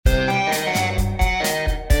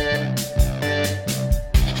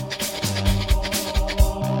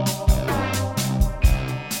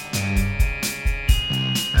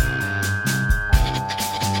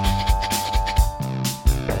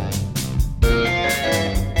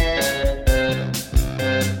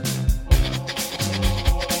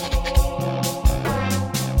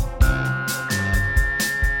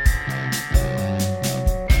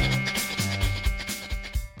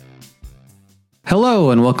Hello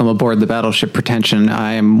and welcome aboard the Battleship Pretension.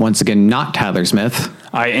 I am once again not Tyler Smith.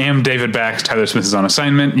 I am David Bax. Tyler Smith is on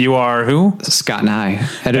assignment. You are who? Scott Nye,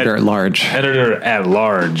 editor at large. Editor at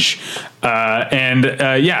large. Like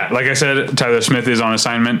I said, Tyler Smith is on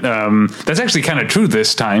assignment. That's actually kind of true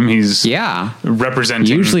this time. He's representing.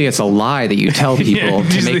 Usually it's a lie that you tell people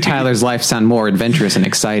to make Tyler's life sound more adventurous and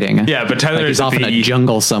exciting. Yeah, but Tyler is off in a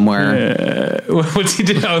jungle somewhere. What's he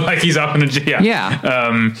doing? Oh, like he's off in a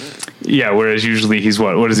whereas usually he's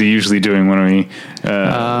what? What is he usually doing when we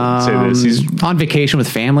say this? He's on vacation with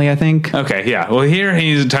family, I think. Okay, yeah. Well, here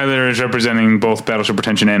Tyler is representing both Battleship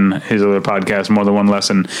Pretension and his other podcast, More Than One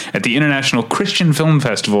Lesson, at the International Christian Film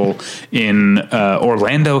Festival in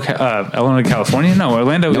Orlando, Illinois, California. No,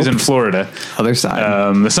 Orlando is in Florida. Other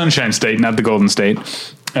side. The Sunshine State, not the Golden State.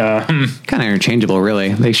 Kind of interchangeable,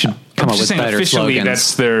 really. They should come up with better slogans.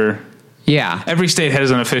 That's their... Yeah. Every state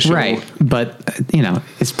has an official... Right, but,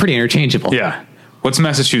 it's pretty interchangeable. Yeah. What's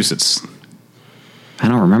Massachusetts? I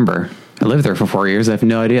don't remember. I lived there for 4 years. I have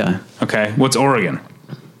no idea. Okay. What's Oregon?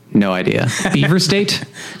 No idea. Beaver State?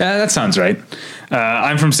 That sounds right.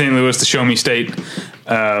 I'm from St. Louis, the Show Me State.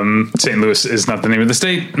 St. Louis is not the name of the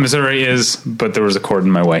state. Missouri is, but there was a cord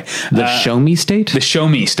in my way. The Show Me State? The Show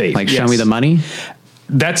Me State. Like, show me the money?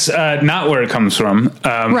 That's not where it comes from.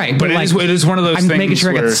 Right. But it is one of those things. I'm making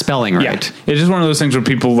sure I got the spelling right. Yeah, it is one of those things where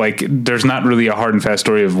people, there's not really a hard and fast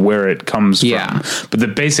story of where it comes from. But the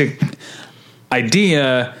basic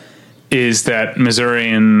idea is that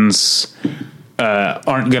Missourians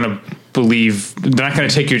aren't going to believe, they're not going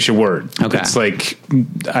to take you at your word. Okay. It's like,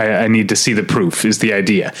 I need to see the proof is the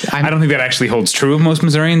idea. I don't think that actually holds true of most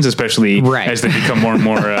Missourians, especially as they become more and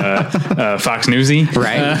more Fox Newsy.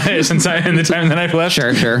 Right. Since in the time that I've left.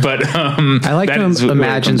 Sure. But I like to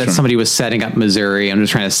imagine that somebody was setting up Missouri and was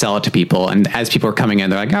trying to sell it to people. And as people are coming in,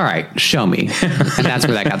 they're like, all right, show me. And that's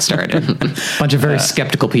where that got started. A bunch of very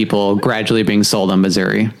skeptical people gradually being sold on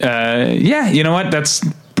Missouri. You know what? That's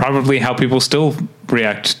probably how people still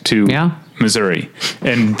react to Missouri,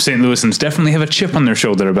 and St. Louisans definitely have a chip on their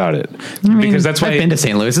shoulder about it. Because that's why I've been to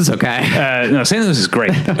St. Louis. It's okay. No, St. Louis is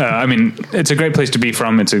great. It's a great place to be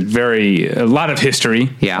from. It's a lot of history.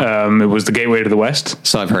 Yeah. It was the gateway to the West.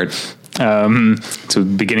 So I've heard. It's the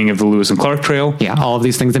beginning of the Lewis and Clark Trail. Yeah, all of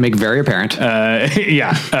these things that make very apparent.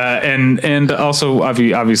 And also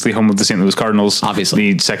obviously home of the St. Louis Cardinals.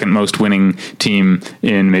 Obviously. The second most winning team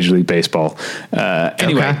in Major League Baseball.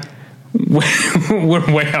 Anyway. Okay.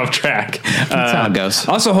 We're way off track. That's how it goes.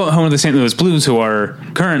 Also home of the St. Louis Blues, who are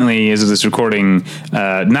currently, as of this recording,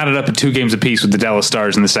 knotted up at 2 games apiece with the Dallas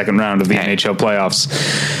Stars in the second round of the NHL playoffs.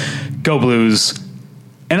 Go Blues.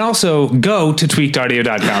 And also go to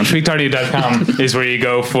tweakedaudio.com. Tweakedaudio.com is where you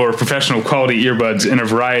go for professional quality earbuds in a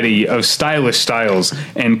variety of stylish styles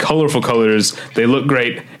and colorful colors. They look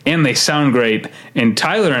great and they sound great. And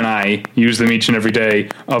Tyler and I use them each and every day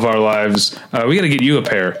of our lives. We got to get you a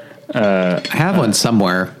pair. I have one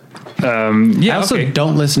somewhere. I also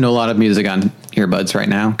don't listen to a lot of music on earbuds right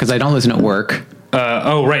now because I don't listen at work.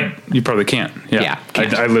 Right. You probably can't. Yeah.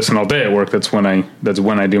 Can't. I listen all day at work. That's when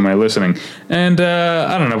I do my listening. And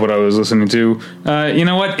I don't know what I was listening to. You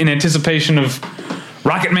know what? In anticipation of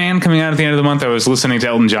Rocket Man coming out at the end of the month, I was listening to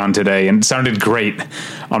Elton John today, and it sounded great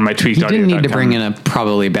on my tweet. You didn't need to bring in a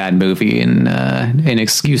probably bad movie and an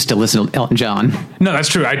excuse to listen to Elton John. No, that's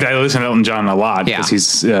true. I listen to Elton John a lot because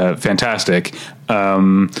he's fantastic. It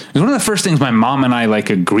was one of the first things my mom and I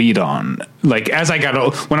agreed on. As I got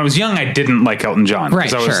old, when I was young, I didn't like Elton John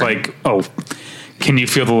because I was like, oh, can you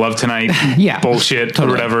feel the love tonight? Bullshit or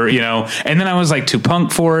whatever, And then I was too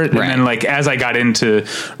punk for it. Right. And then as I got into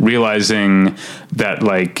realizing that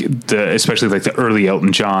especially the early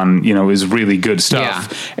Elton John, is really good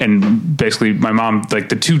stuff. Yeah. And basically my mom, the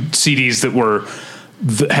 2 CDs that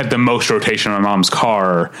had the most rotation on my mom's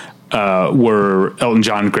car were Elton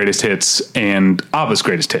John's Greatest Hits and ABBA's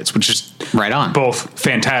Greatest Hits, which is right on, both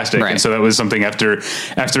fantastic. Right. And so that was something after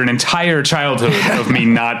an entire childhood of me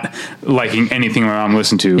not liking anything my mom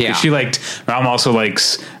listened to. Yeah. My mom also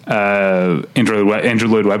likes Andrew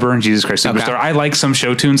Lloyd Webber and Jesus Christ Superstar. Okay. I like some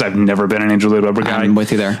show tunes. I've never been an Andrew Lloyd Webber guy. I'm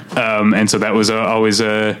with you there. And so that was always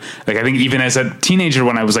I think even as a teenager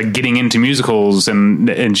when I was getting into musicals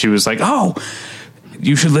and she was like, oh,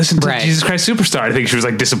 you should listen to Jesus Christ Superstar. I think she was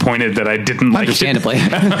disappointed that I didn't like it. Understandably.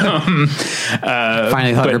 Finally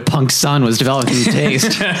thought her punk son was developing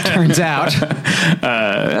taste. Turns out.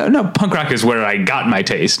 No, punk rock is where I got my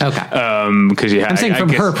taste. Okay. Because I'm saying from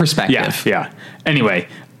her perspective. Yeah. Anyway,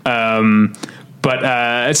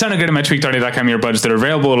 But it sounded good in my tweakedaudio.com earbuds that are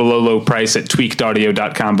available at a low price at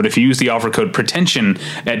tweakedaudio.com. But if you use the offer code pretension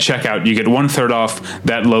at checkout, you get 1/3 off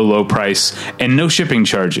that low price and no shipping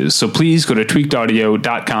charges. So please go to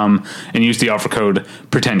tweakedaudio.com and use the offer code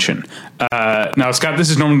pretension. Now, Scott, this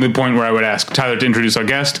is normally the point where I would ask Tyler to introduce our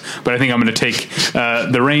guest, but I think I'm going to take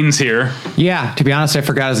the reins here. Yeah, to be honest, I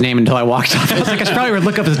forgot his name until I walked off. I was like, I should probably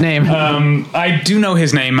look up his name. I do know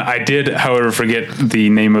his name. I did, however, forget the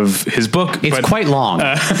name of his book. It's quite long.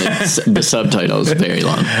 The subtitle is very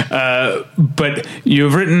long. But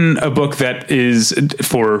you've written a book that is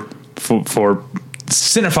for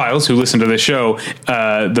cinephiles who listen to this show.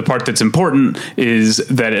 The part that's important is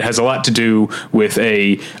that it has a lot to do with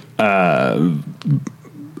a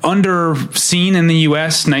underseen in the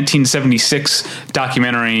U.S. 1976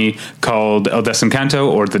 documentary called El Desencanto,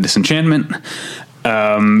 or The Disenchantment.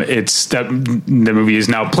 It's that the movie is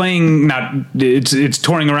now playing. It's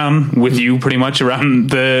touring around with you pretty much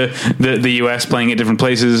around the U.S., playing at different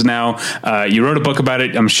places now. You wrote a book about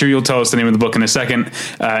it. I'm sure you'll tell us the name of the book in a second.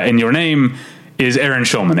 And your name is Aaron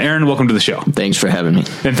Shulman. Aaron, welcome to the show. Thanks for having me.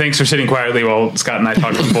 And thanks for sitting quietly while Scott and I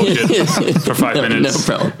talked about bullshit for 5 minutes.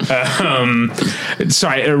 No problem.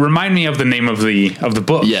 Sorry, remind me of the name of the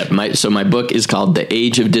book. Yeah, my book is called The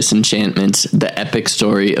Age of Disenchantments, the epic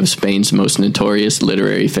story of Spain's most notorious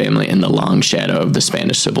literary family in the long shadow of the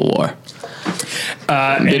Spanish Civil War.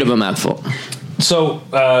 A bit of a mouthful. So,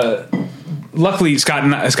 luckily, Scott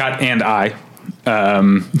and I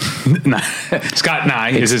Scott and I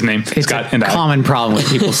is his name. It's Scott a and I. Common problem with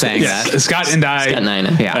people saying that. Scott and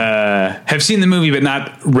I have seen the movie but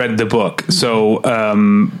not read the book. So,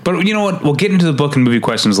 but you know what? We'll get into the book and movie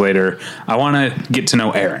questions later. I want to get to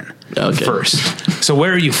know Aaron first. So,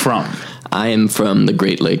 where are you from? I am from the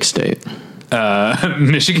Great Lakes State.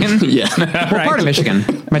 Michigan? Yeah. What part of Michigan?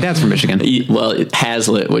 My dad's from Michigan.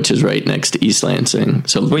 Hazlitt, which is right next to East Lansing.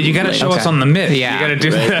 So well, you got to show us on the myth. Yeah. You got to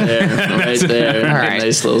do right that. Right there. All right.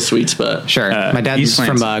 Nice little sweet spot. Sure. My dad's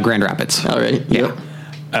from Grand Rapids. All right. Yeah.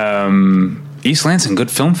 East Lansing,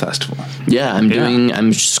 good film festival. Yeah,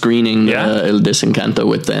 I'm screening El Desencanto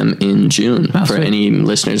with them in June for any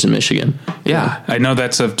listeners in Michigan. Yeah, I know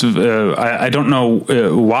that's I don't know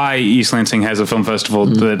why East Lansing has a film festival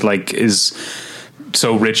that is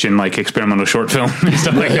so rich in experimental short film and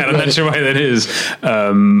stuff like that. I'm not sure why that is.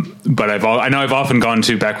 But I know I've often gone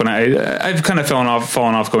to, back when I've kind of fallen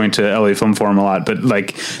off going to LA Film Forum a lot, but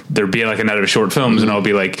there'd be a night of short films and I'll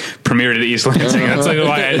be premiered at East Lansing.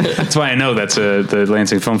 That's why I know that's the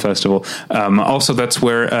Lansing Film Festival. Also that's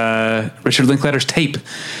where Richard Linklater's Tape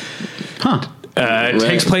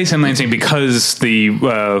takes place in Lansing because the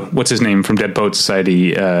what's his name from Dead Poets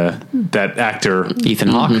Society, that actor Ethan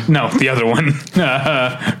Hawke? No, the other one,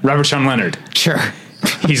 Robert Sean Leonard. Sure.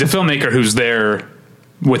 He's a filmmaker who's there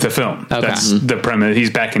with a film. Okay. That's the premise. He's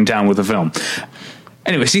back in town with a film.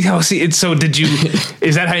 Anyway, so did you,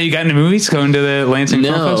 is that how you got into movies, going to the Lansing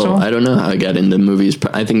Film Festival? No, I don't know how I got into movies.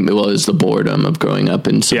 I think it was the boredom of growing up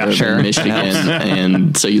in suburban Michigan,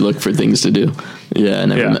 and so you look for things to do. Yeah,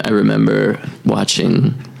 and I remember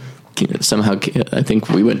watching, somehow, I think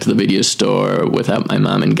we went to the video store without my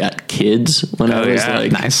mom and got Kids when I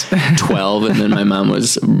was 12, and then my mom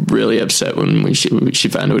was really upset when she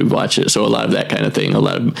found out we'd watch it. So a lot of that kind of thing, a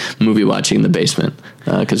lot of movie watching in the basement,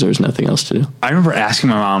 because there was nothing else to do. I remember asking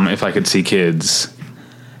my mom if I could see Kids,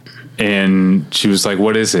 and she was like,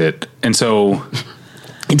 "What is it?" And so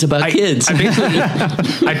it's about kids.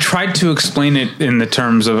 I tried to explain it in the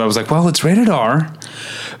terms of, I was like, well, it's rated R,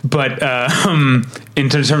 but in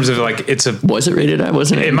terms of was it rated R?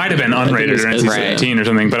 Wasn't it? It might have been unrated or NC-17 or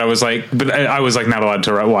something. But I was I was not allowed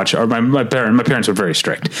to watch. Or my parents were very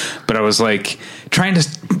strict. But I was trying to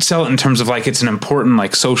sell it in terms of it's an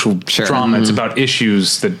important social drama. It's about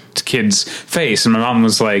issues that kids face. And my mom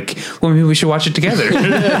was like, well, maybe we should watch it together.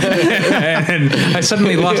 And I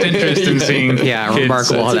suddenly lost interest in seeing. Yeah, Kids.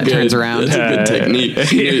 remarkable how that turns around. That's a good technique.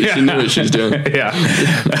 She knew what she was doing. Yeah.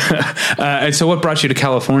 And so, what brought you to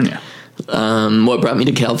California? What brought me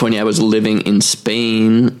to California? I was living in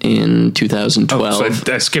Spain in 2012. Oh,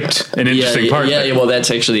 so I skipped an interesting part. Yeah. Well,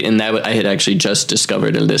 that's actually, and that I had actually just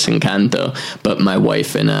discovered El Desencanto, but my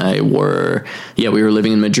wife and I we were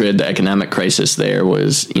living in Madrid. The economic crisis there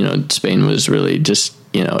was, Spain was really just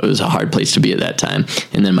it was a hard place to be at that time.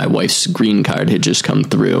 And then my wife's green card had just come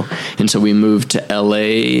through. And so we moved to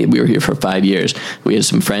LA. We were here for 5 years. We had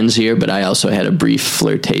some friends here, but I also had a brief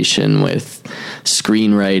flirtation with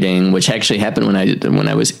screenwriting, which actually happened when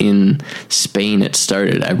I was in Spain. It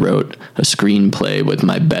started. I wrote a screenplay with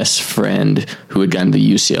my best friend who had gone to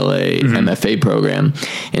the UCLA MFA program.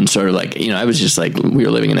 And sort of like, I was just like, we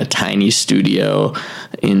were living in a tiny studio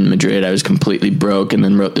in Madrid. I was completely broke, and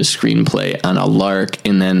then wrote this screenplay on a lark.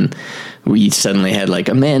 And then we suddenly had like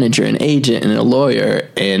a manager, an agent, and a lawyer,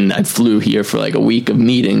 and I flew here for like a week of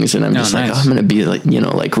meetings, and I'm just like, I'm going to be like,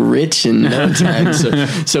 like rich in no time.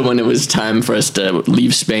 So when it was time for us to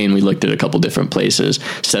leave Spain, we looked at a couple different places,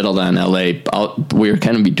 settled on LA. We were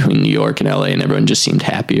kind of between New York and LA, and everyone just seemed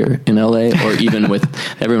happier in LA, or even with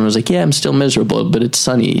everyone was like, yeah, I'm still miserable, but it's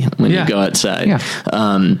sunny when you go outside. Yeah.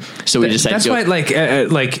 So we decided that's why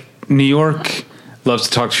like New York loves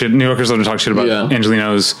to talk shit. New Yorkers love to talk shit about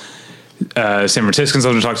Angelinos. San Franciscans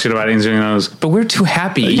love to talk shit about Angelinos, but we're too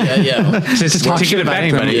happy. Just to get it back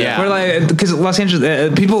to them. We're like, because Los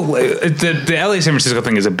Angeles people, the LA San Francisco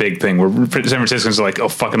thing is a big thing. Where San Franciscans are like, oh,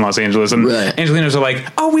 fucking Los Angeles, and Angelinos are like,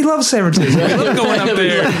 oh, we love San Francisco. We love going up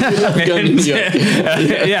there.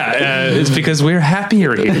 It's because we're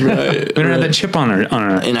happier here. We don't have that chip on our.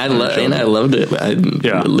 And I loved it. I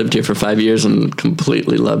lived here for 5 years and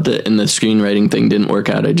completely loved it. And the screenwriting thing didn't work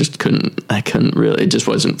out. I couldn't really. It just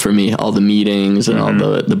wasn't for me. All the meetings and all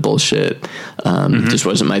the bullshit just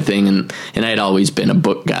wasn't my thing, and I had always been a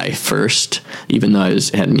book guy first, even though I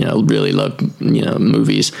really loved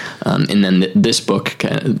movies, and then this book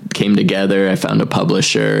kind of came together. I found a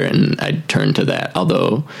publisher and I turned to that,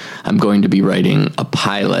 although I'm going to be writing a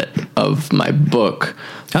pilot of my book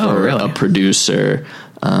for a producer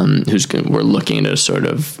we're looking at a sort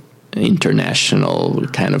of international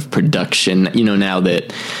kind of production, now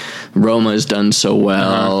that Roma has done so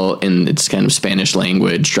well, and it's kind of Spanish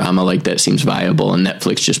language drama like that seems viable, and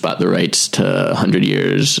Netflix just bought the rights to 100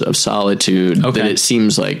 Years of Solitude, that it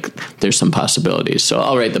seems like there's some possibilities. So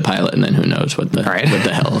I'll write the pilot, and then who knows what the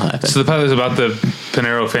hell will happen. So the pilot is about the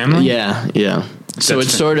Pinero family? Yeah. So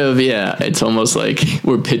it's sort of, it's almost like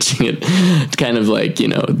we're pitching it kind of like,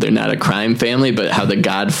 they're not a crime family, but how The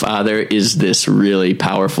Godfather is this really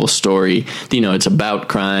powerful story. It's about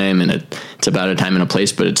crime, and it's about a time and a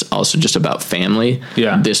place, but it's also just about family.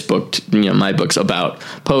 Yeah. This book, my book's about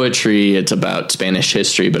poetry. It's about Spanish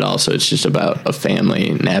history, but also it's just about a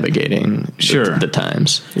family navigating the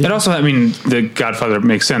times. Yeah. It also, The Godfather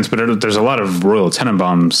makes sense, but there's a lot of Royal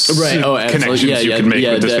Tenenbaums connections you can make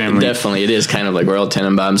with this family. Definitely. It is kind of like Royal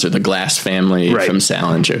Tenenbaums or the Glass family from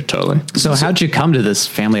Salinger, totally. So how'd you come to this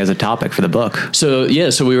family as a topic for the book? So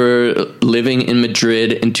we were living in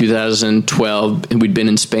Madrid in 2012, and we'd been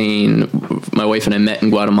in Spain. My wife and I met in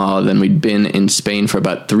Guatemala, then we'd been in Spain for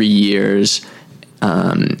about 3 years.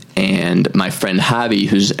 And my friend Javi,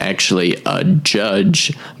 who's actually a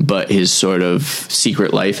judge, but his sort of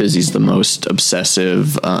secret life is he's the most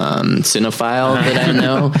obsessive cinephile that I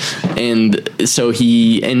know. And so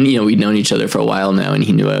we'd known each other for a while now, and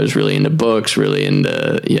he knew I was really into books, really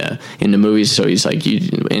into movies. So he's like, you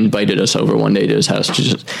invited us over one day to his house to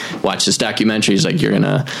just watch this documentary. He's like,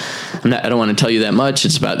 I don't want to tell you that much.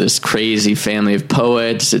 It's about this crazy family of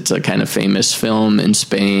poets. It's a kind of famous film in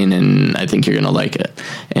Spain, and I think you're going to like it.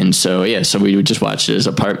 And so we would just watch his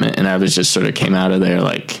apartment, and I was just sort of came out of there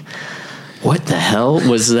like, what the hell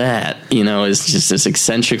was that? It's just this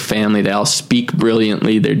eccentric family. They all speak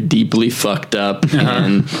brilliantly. They're deeply fucked up.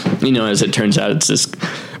 And, as it turns out,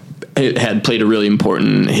 it had played a really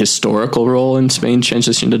important historical role in Spain's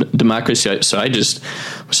transition to democracy. So I just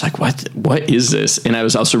was like, what is this? And I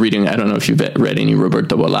was also reading, I don't know if you've read any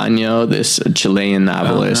Roberto Bolaño, this Chilean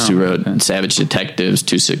novelist who wrote Savage Detectives,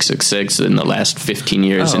 2666, in the last 15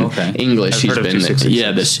 years in English. He's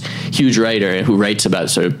been this huge writer who writes about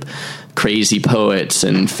sort of crazy poets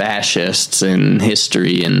and fascists and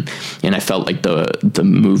history, and I felt like the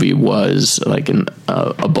movie was like a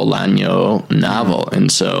Bolaño novel.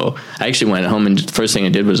 And so I actually went home, and the first thing I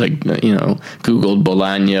did was Googled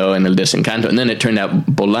Bolaño and El Desencanto, and then it turned out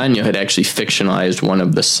Bolaño had actually fictionalized one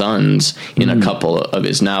of the sons in a couple of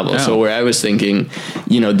his novels. So where I was thinking,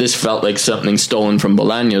 this felt like something stolen from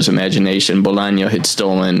Bolaño's imagination, Bolaño had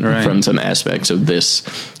stolen from some aspects of this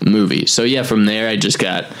movie. So from there I just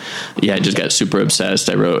got super obsessed.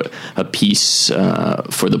 I wrote a piece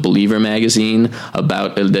for The Believer magazine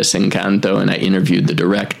about El Desencanto, and I interviewed the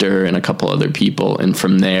director and a couple other people. And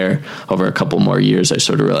from there, over a couple more years, I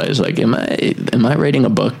sort of realized, like, am I writing a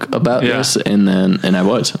book about this? And I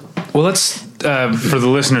was. Well, let's for the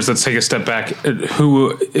listeners, let's take a step back.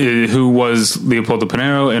 Who was Leopoldo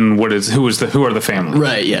Pinheiro, and who are the family?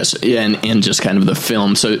 Right. Yes. Yeah. And just kind of the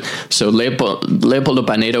film. So Leopoldo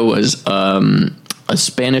Pinheiro was a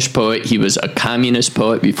Spanish poet. He was a communist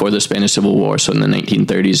poet before the Spanish Civil War. So in the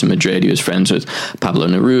 1930s in Madrid, he was friends with Pablo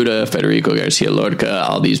Neruda, Federico Garcia Lorca,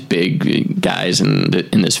 all these big guys in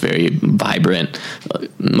this very vibrant,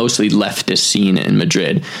 mostly leftist scene in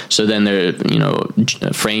Madrid. So then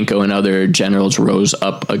Franco and other generals rose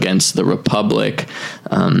up against the Republic.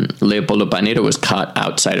 Leopoldo Pinheiro was caught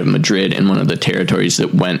outside of Madrid in one of the territories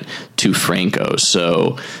that went to Franco.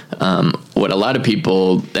 So what a lot of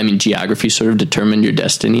people, geography sort of determined your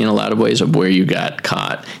destiny in a lot of ways of where you got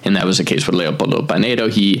caught, and that was the case with Leopoldo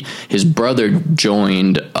Pinheiro. His brother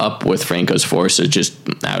joined up with Franco's forces just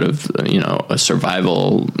out of a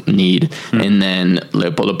survival need, and then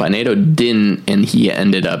Leopoldo Pinheiro didn't, and he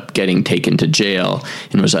ended up getting taken to jail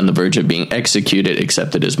and was on the verge of being executed,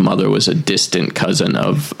 except that his mother was a distant cousin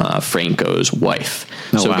of Franco's wife.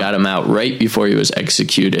 Got him out right before he was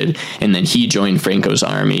executed, and then he joined Franco's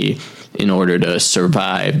army in order to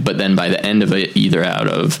survive. But then by the end of it, either out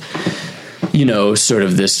of sort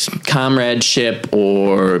of this comradeship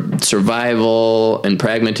or survival and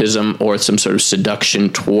pragmatism, or some sort of seduction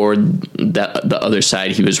toward the other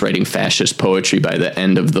side, he was writing fascist poetry by the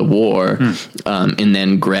end of the war. And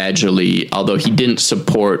then gradually, although he didn't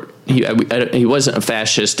support, he wasn't a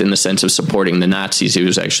fascist in the sense of supporting the Nazis. He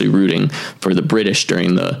was actually rooting for the British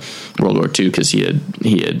during the World War II because he had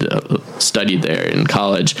studied there in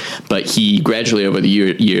college. But he gradually, over the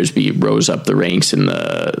years, rose up the ranks in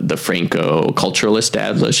the Franco cultural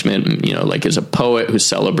establishment. Like as a poet who's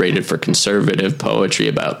celebrated for conservative poetry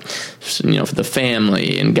about the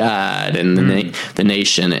family and God and the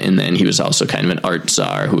nation. And then he was also kind of an art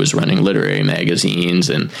czar who was running literary magazines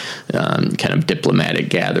and kind of diplomatic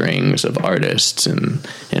gatherings of artists and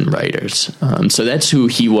writers. So that's who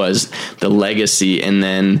he was, the legacy. And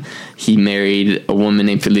then he married a woman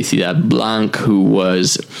named Felicidad Blanc, who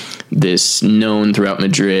was this known throughout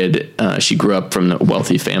Madrid. She grew up from a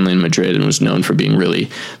wealthy family in Madrid and was known for being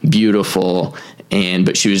really beautiful.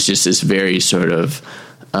 But she was just this very sort of,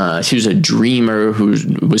 she was a dreamer who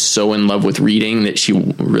was so in love with reading that she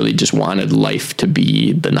really just wanted life to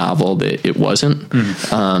be the novel that it wasn't.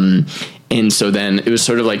 And so then it was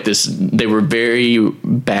sort of like this, they were very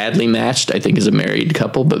badly matched, I think, as a married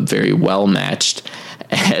couple, but very well matched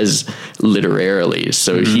as literarily.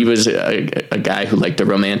 So he was a guy who liked to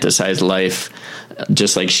romanticize life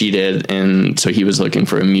just like she did. And so he was looking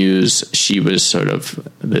for a muse. She was sort of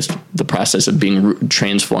the process of being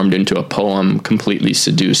transformed into a poem completely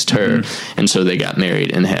seduced her. And so they got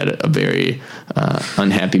married and had a very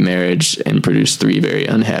unhappy marriage and produced 3 very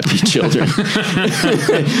unhappy children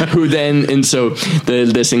and so the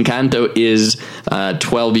Desencanto is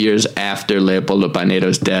 12 years after Leopoldo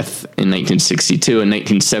Pinheiro's death in 1962. In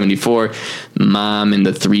 1974, mom and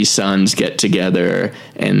the 3 sons get together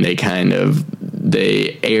and they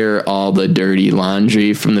air all the dirty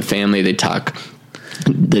laundry from the family. They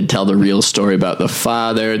tell the real story about the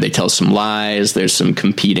father. They tell some lies. There's some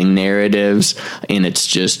competing narratives, and it's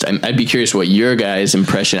just, I'd be curious what your guys'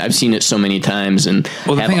 impression. I've seen it so many times and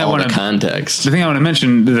have all the context. The thing I want to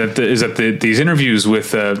mention is that these interviews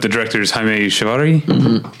with the directors Jaime Chavarri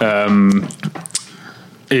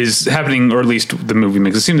is happening, or at least the movie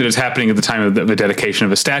makes it seem that it's happening at the time of the dedication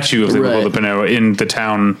of a statue of Leopoldo Pinheiro in the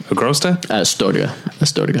town Agrosta? Astorga.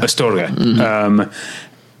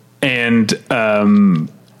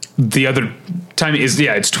 The other time is,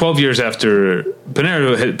 it's 12 years after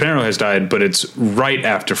Pinheiro has died, but it's right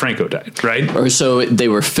after Franco died, right? Or so they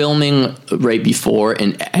were filming right before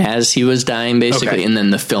and as he was dying, basically, and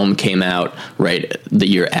then the film came out right the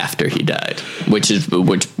year after he died, which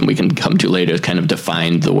we can come to later, kind of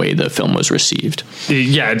defined the way the film was received.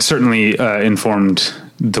 Yeah, it certainly informed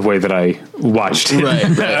the way that I watched it. Right,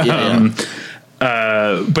 yeah.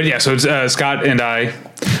 But yeah, so it's, Scott and I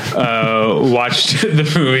watched the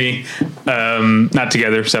movie, not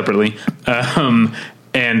together, separately. I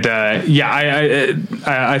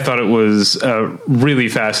thought it was really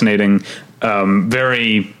fascinating,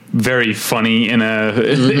 very, very funny in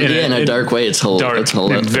a dark way. It's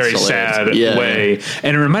very sad way.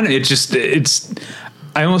 And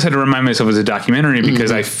I almost had to remind myself as a documentary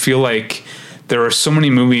because I feel like there are so many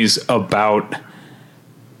movies about,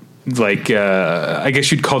 like, I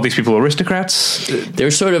guess you'd call these people aristocrats.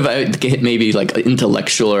 They're sort of maybe like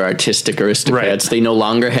intellectual or artistic aristocrats. Right. They no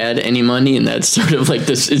longer had any money, and that's sort of like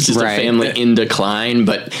this. It's just a family in decline,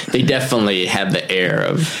 but they definitely have the air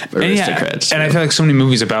of aristocrats. And I feel like so many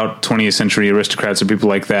movies about 20th century aristocrats or people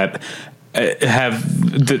like that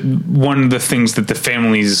one of the things that the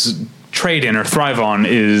families trade in or thrive on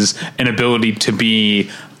is an ability to be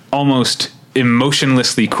almost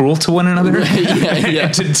emotionlessly cruel to one another.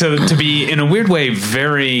 Right, to be in a weird way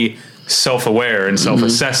very self-aware and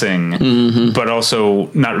self-assessing, but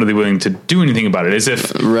also not really willing to do anything about it, as if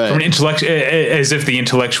from an as if the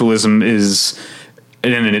intellectualism is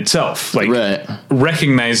in itself, like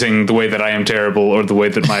recognizing the way that I am terrible or the way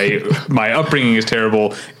that my upbringing is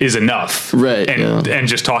terrible is enough, and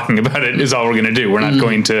just talking about it is all we're going to do. We're not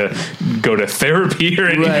going to go to therapy or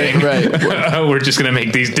anything. We're just going to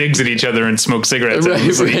make these digs at each other and smoke cigarettes.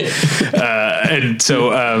 And so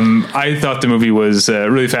I thought the movie was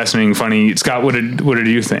really fascinating, funny. Scott, what did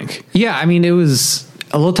you think? Yeah, I mean, it was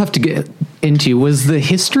a little tough to get into. Was the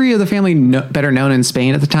history of the family better known in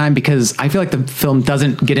Spain at the time? Because I feel like the film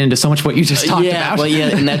doesn't get into so much what you just talked about. Well,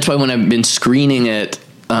 and that's why when I've been screening it,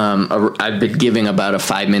 I've been giving about a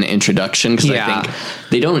 5-minute introduction, because I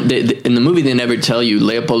think in the movie they never tell you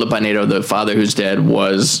Leopoldo Panero, the father who's dead,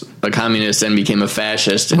 was a communist and became a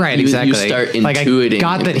fascist. Right, exactly. You start intuiting. I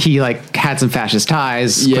got that he had some fascist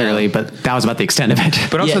ties, clearly, but that was about the extent of it.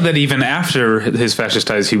 But also that even after his fascist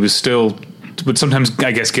ties, he was still would sometimes,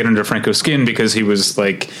 I guess, get under Franco's skin because he was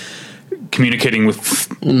like communicating with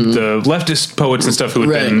the leftist poets and stuff who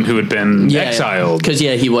had been exiled. Because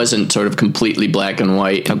he wasn't sort of completely black and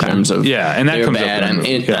white in terms of and that comes bad.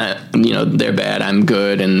 up they're bad. I'm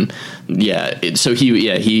good, and so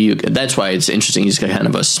he. That's why it's interesting. He's kind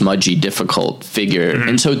of a smudgy, difficult figure,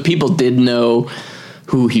 and so people did know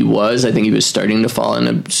who he was. I think he was starting to fall in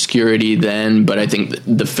obscurity then, but I think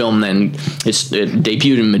the film then it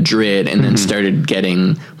debuted in Madrid and then started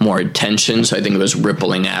getting more attention. So I think it was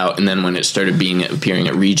rippling out, and then when it started appearing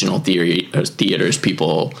at regional theaters,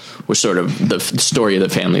 people were sort of, the story of the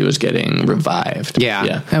family was getting revived.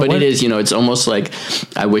 But it is, it's almost like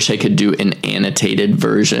I wish I could do an annotated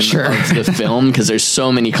version of the film, because there's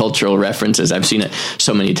so many cultural references. I've seen it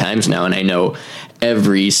so many times now, and I know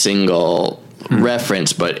every single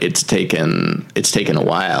reference, but it's taken a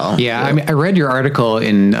while. I mean, I read your article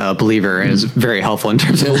in Believer, and it was very helpful in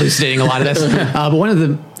terms of elucidating a lot of this. But one of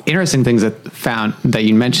the interesting things that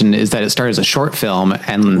you mentioned is that it started as a short film,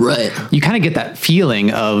 and you kind of get that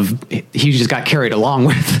feeling of he just got carried along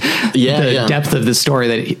with the depth of the story,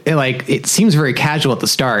 that it seems very casual at the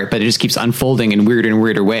start, but it just keeps unfolding in weirder and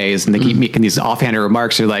weirder ways, and they keep making these offhanded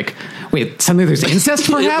remarks. You're like, wait, suddenly there's incest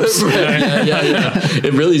perhaps?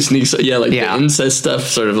 It really sneaks. The incest stuff,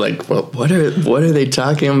 sort of like, well, what are they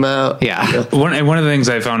talking about? One of the things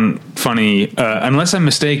I found funny, unless I'm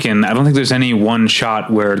mistaken, I don't think there's any one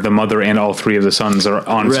shot where the mother and all three of the sons are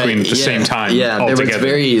on screen at the same time.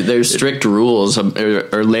 There's strict rules.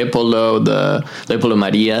 Leopoldo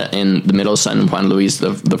Maria and the middle son, Juan Luis,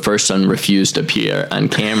 the first son, refused to appear on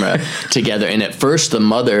camera together. And at first the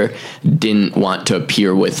mother didn't want to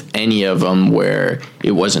appear with any of them where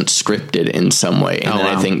it wasn't scripted in some way. And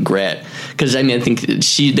I think Gret, because I think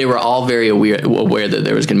they were all very aware that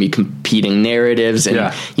there was going to be competing narratives,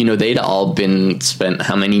 and they'd all spent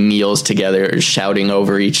how many meals together shouting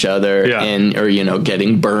over each other, or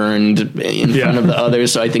getting burned in front of the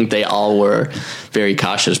others. So I think they all were very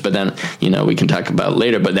cautious. But then we can talk about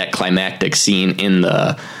later, but that climactic scene in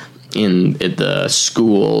at the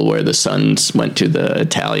school where the sons went to the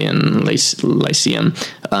Italian Lyceum,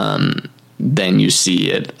 then you see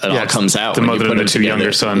it all comes out. The mother and the two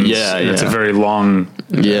younger sons. It's a very long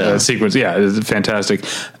sequence. It's fantastic.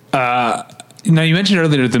 Now, you mentioned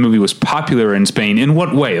earlier that the movie was popular in Spain. In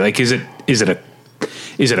what way? Like, is it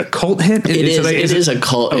a cult hit? It is a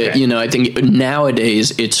cult. Okay. I think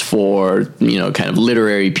nowadays it's for kind of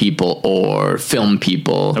literary people or film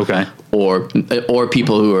people. Okay. Or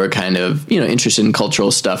people who are kind of interested in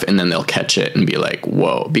cultural stuff, and then they'll catch it and be like,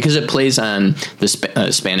 whoa, because it plays on the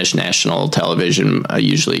Spanish national television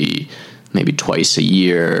usually maybe twice a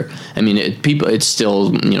year. I mean, it's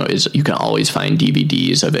still you can always find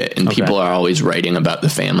DVDs of it, and people are always writing about the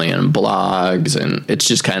family on blogs, and it's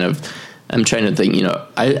just kind of. I'm trying to think,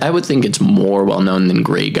 I would think it's more well known than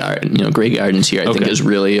Grey Garden. Grey Gardens here, I think, is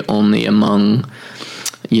really only among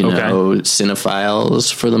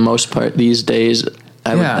cinephiles for the most part these days.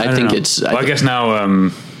 I think it's. I guess now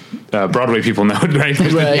Broadway people know it, right?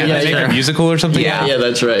 A musical or something. Yeah,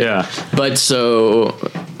 that's right. Yeah, but so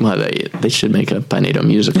well, they should make a Pinedo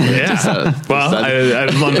musical. Yeah. I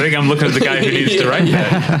think I'm looking at the guy who needs to write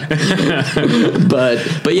that.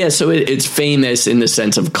 but yeah, so it's famous in the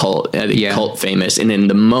sense of cult famous. And in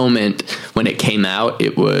the moment when it came out,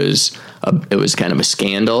 it was kind of a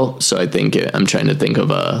scandal. So I think I'm trying to think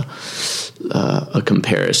of a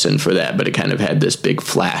comparison for that, but it kind of had this big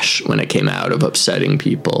flash when it came out of upsetting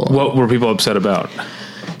people. What were people upset about?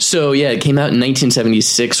 So yeah, it came out in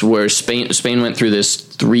 1976, where Spain went through this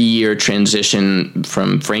 3-year transition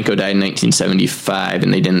from Franco died in 1975,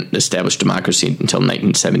 and they didn't establish democracy until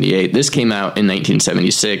 1978. This came out in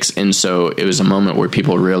 1976, and so it was a moment where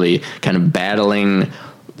people were really kind of battling,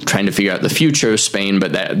 trying to figure out the future of Spain,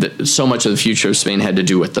 but so much of the future of Spain had to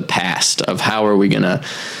do with the past, of how are we going to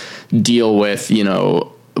deal with,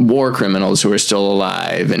 war criminals who are still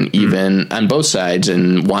alive, and even on both sides,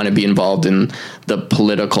 and want to be involved in the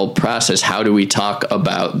political process. How do we talk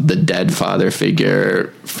about the dead father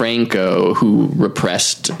figure, Franco, who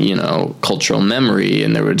repressed, cultural memory,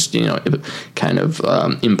 and there was, kind of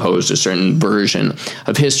imposed a certain version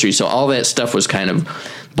of history. So all that stuff was kind of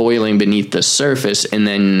boiling beneath the surface, and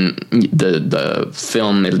then the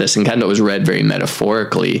film El Desencanto was read very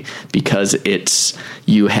metaphorically, because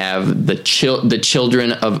you have the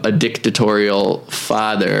children of a dictatorial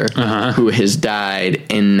father who has died,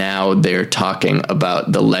 and now they're talking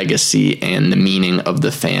about the legacy and the meaning of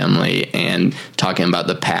the family, and talking about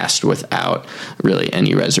the past without really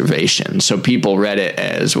any reservation. So people read it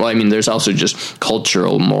as, well, I mean, there's also just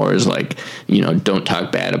cultural mores, like, don't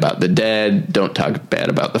talk bad about the dead, don't talk bad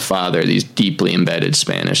about the father, these deeply embedded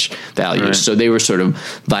Spanish values. Right. So they were sort of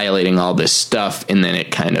violating all this stuff, and then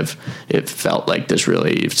it felt like this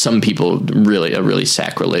some people a really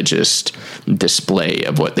sacrilegious display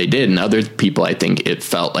of what they did, and other people, I think it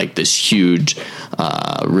felt like this huge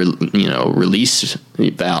release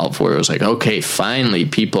valve, where it was like, okay, finally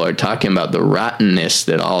people are talking about the rottenness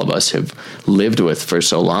that all of us have lived with for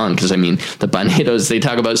so long. Because I mean, the Pinedos, they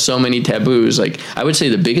talk about so many taboos. Like, I would say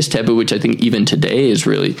the biggest taboo, which I think even today is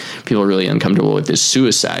people are really uncomfortable with, is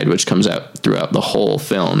suicide, which comes out throughout the whole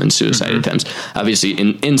film, and suicide attempts. Obviously,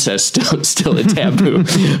 incest still a taboo,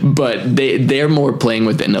 but they're more playing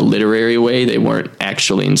with it in a literary way. They weren't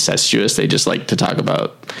actually incestuous. They just like to talk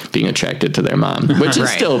about being attracted to their mom, which is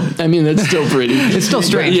still, I mean, that's still pretty. It's still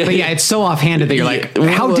strange, but yeah, it's so offhanded that you're like,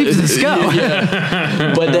 how deep does this go?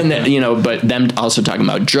 Yeah. But then, but them also talking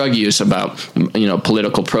about drug use, about,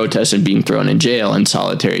 political protests and being thrown in jail and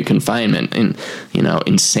solitary confinement and,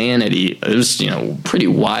 insanity. It was, pretty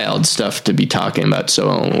wild stuff to be talking about.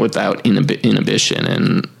 So without inhibition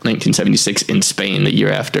in 1976 in Spain, the year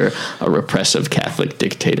after a repressive Catholic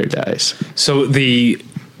dictator dies. So the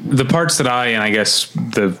parts that I guess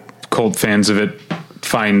the cult fans of it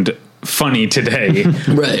find funny today,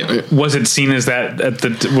 right? Was it seen as that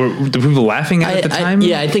were the people laughing at the time?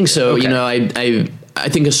 Yeah, I think so. Okay. I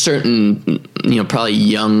think a certain, probably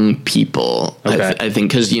young people, okay. I think,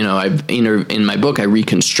 because, in my book, I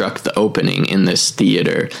reconstruct the opening in this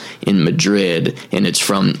theater in Madrid, and it's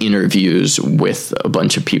from interviews with a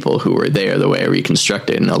bunch of people who were there, the way I reconstruct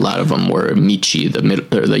it. And a lot of them were Michi,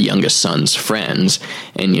 the youngest son's friends.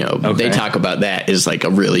 And, they talk about that as like a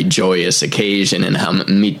really joyous occasion, and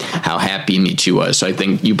how happy Michi was. So I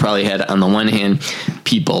think you probably had, on the one hand,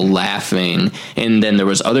 people laughing, and then there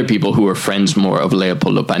was other people who were friends more of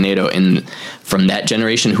Leopoldo Pinedo, and from that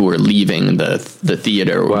generation, who were leaving the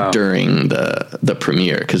theater during the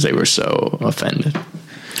premiere because they were so offended.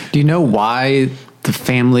 Do you know why the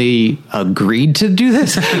family agreed to do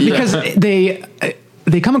this? Because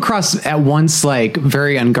they come across at once like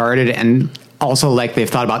very unguarded, and also like they've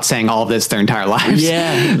thought about saying all of this their entire lives.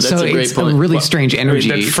 Yeah, that's so a great it's point. A really strange energy.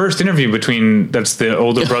 That first interview that's the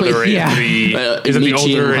older brother and is it the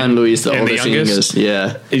older and Juan Luis, the oldest and youngest?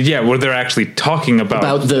 Yeah, where they're actually talking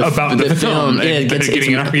about the film. Yeah, it's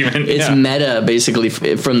getting an argument. It's meta, basically,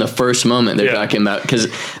 from the first moment they're talking about, because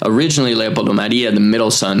originally Leopoldo Maria, the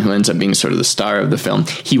middle son, who ends up being sort of the star of the film,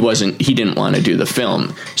 he didn't want to do the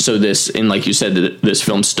film. So and like you said, this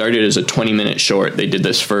film started as a 20-minute short. They did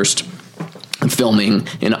this first filming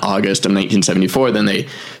in August of 1974. Then they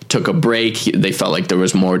took a break. They felt like there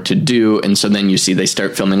was more to do, and so then you see they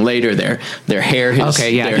start filming later. Their hair has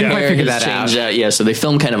changed out. Yeah, so they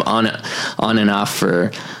film kind of on and off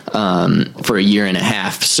for a year and a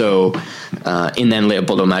half. So and then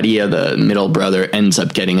Leopoldo Maria, the middle brother, ends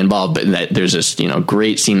up getting involved. But there's this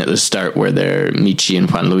great scene at the start where Michi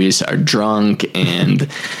and Juan Luis are drunk and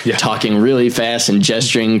talking really fast and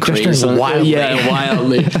gesturing crazily.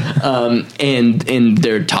 Wildly. And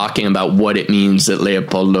they're talking about what it means that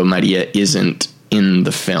Leopoldo Maria isn't in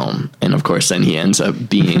the film, and of course then he ends up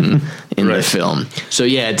being in the film. So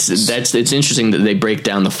yeah, it's interesting that they break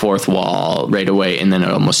down the fourth wall right away, and then it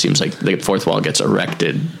almost seems like the fourth wall gets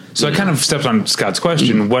erected. So I kind of stepped on Scott's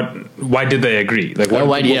question. Why did they agree? Like,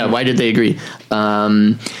 why did they agree?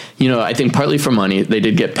 I think partly for money. They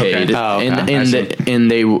did get paid, and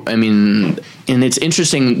it's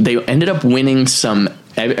interesting. They ended up winning some.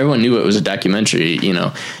 Everyone knew it was a documentary,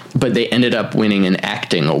 but they ended up winning an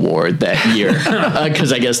acting award that year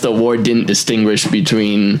because I guess the award didn't distinguish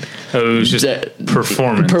between it was just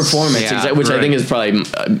performance, which I think is probably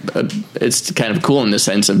it's kind of cool in the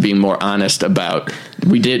sense of being more honest about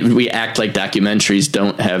we act like documentaries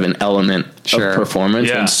don't have an element of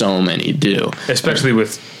performance, and so many do, especially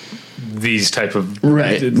with these type of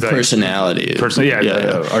personality,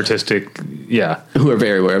 artistic, who are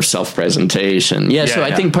very aware of self-presentation. So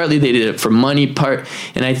I think partly they did it for money,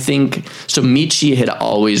 and I think so. Michi had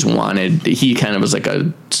always wanted. He kind of was like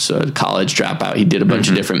a college dropout. He did a bunch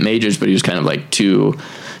of different majors, but he was kind of like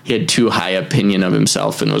he had too high opinion of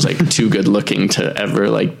himself and was like too good looking to ever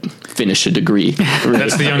like finish a degree. Right?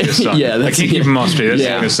 That's the youngest son. I can't keep him all straight. That's the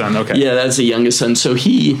youngest son. Okay. Yeah, that's the youngest son. So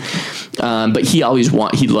but he always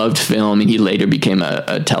he loved film, and he later became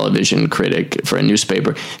a television critic for a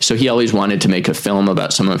newspaper. So he always wanted to make a film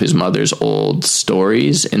about some of his mother's old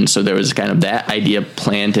stories. And so there was kind of that idea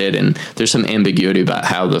planted, and there's some ambiguity about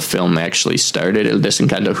how the film actually started. El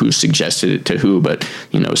Desencanto, who suggested it to who, but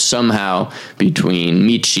somehow between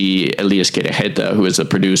Michi, Elias Querejeta, who was a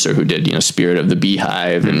producer who did Spirit of the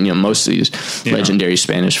Beehive and most of these legendary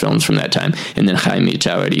Spanish films from that time, and then Jaime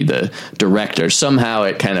Chavarri, the director, somehow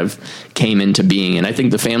it kind of came into being. And I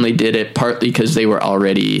think the family did it partly because they were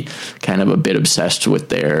already kind of a bit obsessed with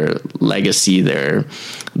their legacy, their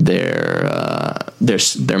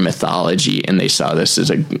mythology, and they saw this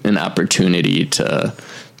as an opportunity to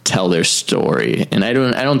tell their story. And I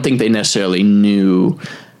don't think they necessarily knew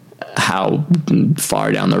how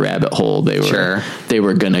far down the rabbit hole they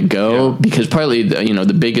were going to go, because partly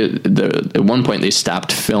at one point they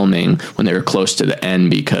stopped filming when they were close to the end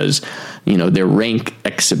because they're rank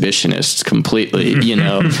exhibitionists completely.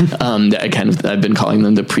 I've been calling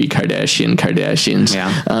them the Kardashians.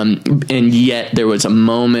 And yet there was a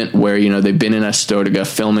moment where they've been in Astorga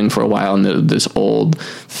filming for a while in this old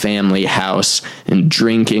family house and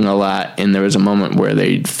drinking a lot, and there was a moment where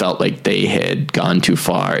they felt like they had gone too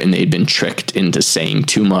far and they'd been tricked into saying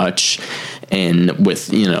too much, and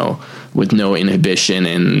with no inhibition,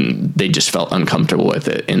 and they just felt uncomfortable with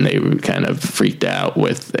it, and they were kind of freaked out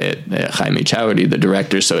with it. Jaime Chavarri, the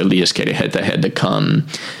director, so Elias Querejeta had to come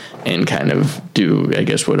and kind of do, I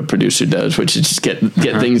guess, what a producer does, which is just get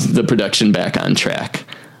the production back on track.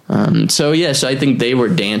 So I think they were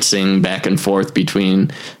dancing back and forth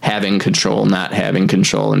between having control, not having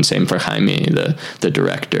control, and same for Jaime, the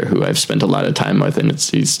director, who I've spent a lot of time with, and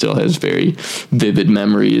he still has very vivid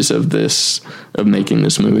memories of making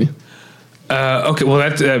this movie. Okay, well,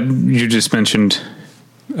 that you just mentioned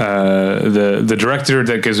the director.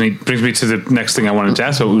 That brings me to the next thing I wanted to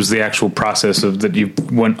ask about, was the actual process that you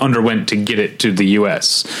underwent to get it to the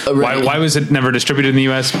U.S. Right. Why was it never distributed in the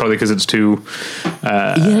U.S.? Probably because it's too.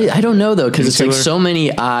 I don't know though, because it's like so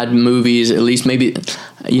many odd movies. At least maybe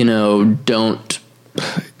don't.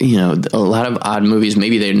 A lot of odd movies,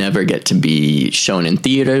 maybe they never get to be shown in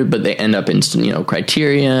theater, but they end up in,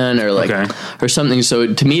 Criterion or something.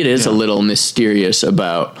 So to me, it is a little mysterious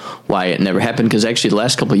about why it never happened. Because actually the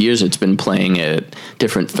last couple of years it's been playing at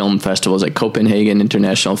different film festivals, like Copenhagen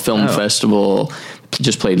International Film Festival,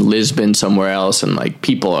 just played Lisbon somewhere else, and like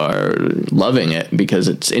people are loving it because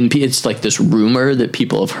it's like this rumor that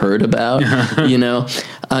people have heard about,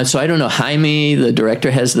 So I don't know. Jaime, the director,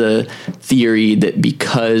 has the theory that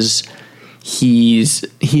because he's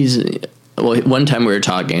one time we were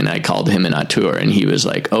talking and I called him an auteur, and he was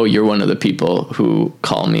like, "Oh, you're one of the people who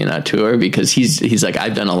call me an auteur," because he's like,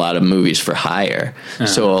 "I've done a lot of movies for hire,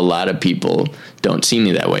 so a lot of people don't see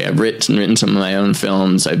me that way. I've written some of my own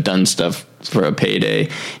films. I've done stuff for a payday."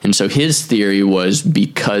 And so his theory was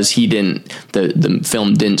because the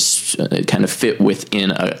film didn't kind of fit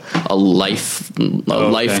within a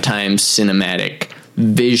lifetime cinematic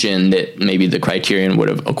vision, that maybe the Criterion would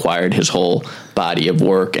have acquired his whole body of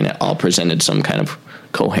work and it all presented some kind of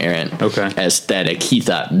coherent aesthetic. He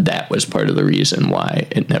thought that was part of the reason why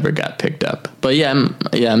it never got picked up. But I'm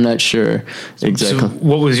not sure exactly. So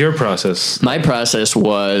what was your process? My process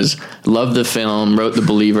was loved the film, wrote the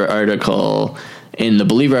Believer article, And the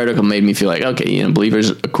Believer article made me feel like, okay, Believer's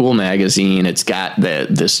a cool magazine. It's got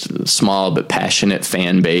this small but passionate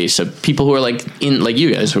fan base of people who are like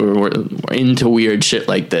you guys who are into weird shit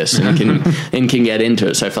like this and can get into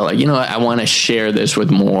it. So I felt like, I want to share this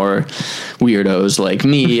with more weirdos like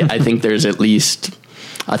me. I think there's at least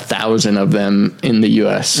 1,000 of them in the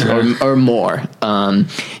U.S. or more.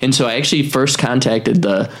 And so I actually first contacted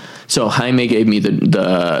So Jaime gave me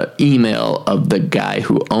the email of the guy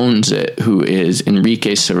who owns it, who is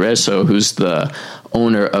Enrique Cerezo, who's the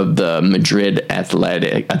owner of the Madrid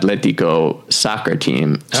Atletico soccer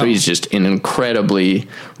team. So he's just an incredibly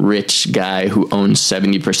rich guy who owns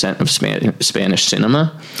 70% of Spanish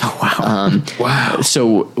cinema. Oh, wow. Wow.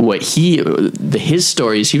 So his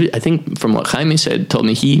stories, I think from what Jaime said, told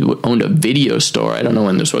me he owned a video store. I don't know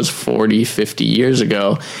when this was, 40, 50 years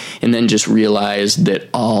ago, and then just realized that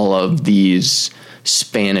all of these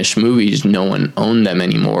Spanish movies, no one owned them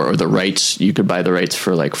anymore, or the rights, you could buy the rights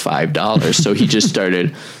for like $5. So he just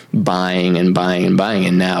started buying and buying and buying,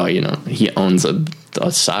 and now he owns a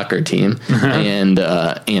soccer team and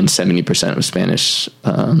 70% of Spanish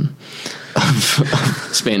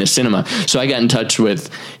Spanish cinema. So I got in touch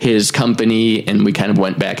with his company, and we kind of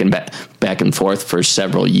went back and forth for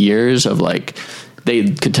several years of like,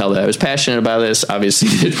 they could tell that I was passionate about this. Obviously,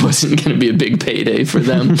 it wasn't going to be a big payday for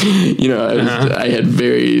them. I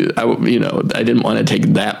didn't want to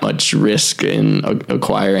take that much risk in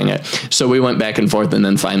acquiring it. So we went back and forth, and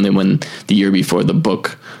then finally, when the year before the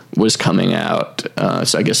book was coming out,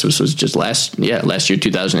 so I guess this was just last year,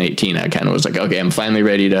 2018. I kind of was like, okay, I'm finally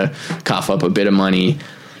ready to cough up a bit of money.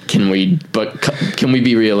 Can we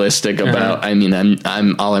be realistic about,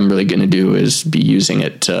 I'm all I'm really going to do is be using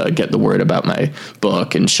it to get the word about my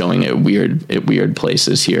book and showing it weird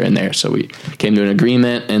places here and there. So we came to an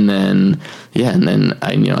agreement, and then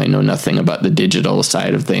I know nothing about the digital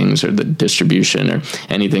side of things or the distribution or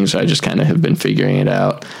anything. So I just kind of have been figuring it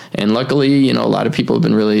out. And luckily, a lot of people have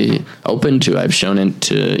been really open to, I've shown it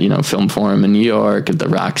to, Film Forum in New York, at the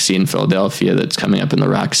Roxy in Philadelphia that's coming up in the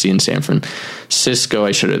Roxy in San Francisco.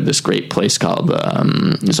 I showed it at this great place called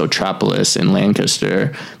Zotropolis in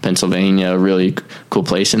Lancaster, Pennsylvania, really cool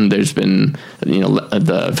place. And there's been,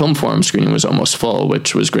 the Film Forum screening was almost full,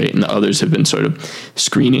 which was great. And the others have been sort of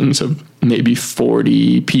screenings of maybe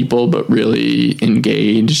 40 people, but really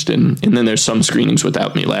engaged. And then there's some screenings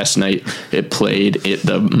without me. Last night it played at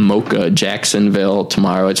the MoCA Jacksonville.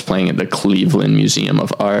 Tomorrow it's playing at the Cleveland Museum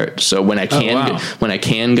of Art. So when I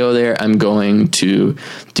can go there, I'm going to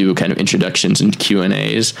do kind of introductions and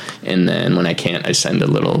Q&As. And then when I can't, I send a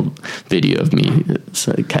little video of me. It's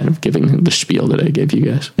kind of giving the spiel that I gave you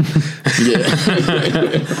guys.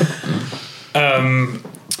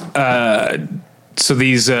 So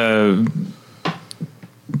these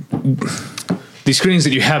screenings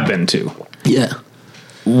that you have been to,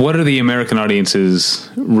 what are the American audiences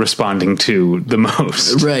responding to the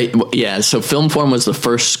most? Right. Yeah. So Film Forum was the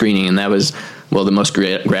first screening, and that was, the most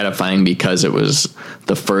gratifying because it was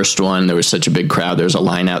the first one. There was such a big crowd. There was a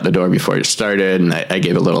line out the door before it started, and I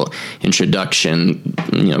gave a little introduction,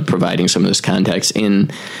 providing some of this context.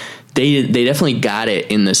 And they definitely got it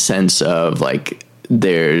in the sense of like,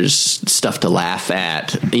 there's stuff to laugh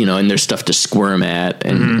at, and there's stuff to squirm at.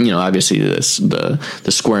 And, obviously the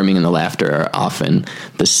squirming and the laughter are often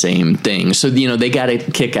the same thing. So, they got a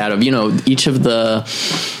kick out of, each of the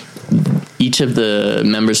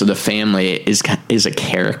members of the family is a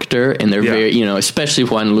character, and they're very, especially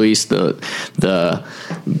Juan Luis, the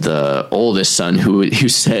oldest son, who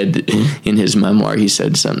said in his memoir, he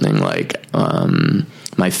said something like,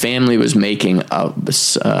 my family was making a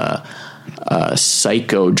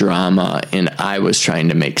psychodrama, and I was trying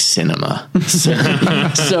to make cinema.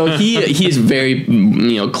 So he's very,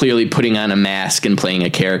 clearly putting on a mask and playing a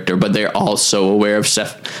character, but they're also aware of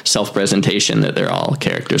self-presentation, that they're all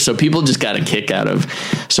characters. So people just got a kick out of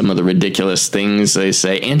some of the ridiculous things they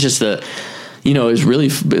say, and just there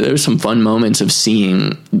was some fun moments of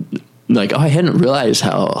seeing, like, I hadn't realized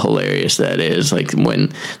how hilarious that is. Like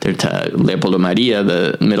when they're Leopoldo Maria,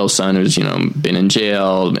 the middle son, who's, been in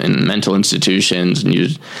jail and mental institutions and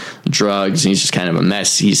used drugs, and he's just kind of a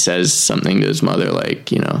mess. He says something to his mother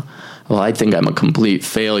like, well, I think I'm a complete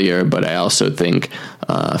failure, but I also think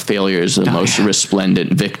failure is the most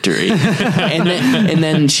resplendent victory. and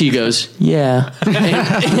then she goes, yeah,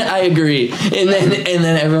 I agree. And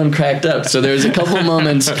then everyone cracked up. So there was a couple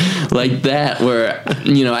moments like that where,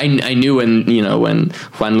 I knew when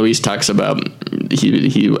Juan Luis talks about,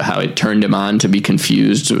 how it turned him on to be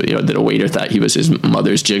confused, that a waiter thought he was his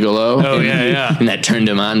mother's gigolo. And that turned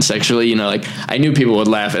him on sexually. Like, I knew people would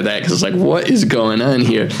laugh at that because it's like, what is going on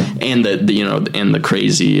here? And the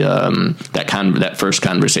crazy that first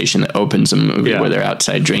conversation that opens the movie where they're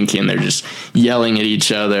outside drinking, they're just yelling at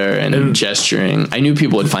each other and gesturing. I knew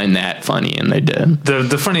people would find that funny, and they did.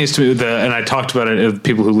 The funniest to me, and I talked about it,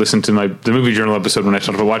 people who listened to the movie journal episode when I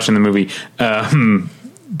talked about watching the movie,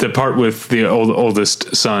 the part with the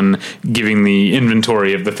oldest son giving the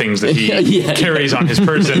inventory of the things that he carries on his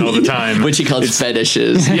person all the time, which he calls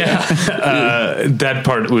fetishes. That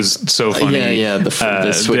part was so funny.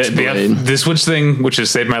 The switchblade, the switch thing, which has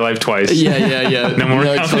saved my life twice. No more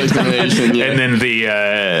explanation. And then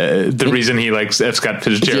the reason he likes F. Scott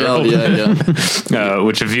Fitzgerald,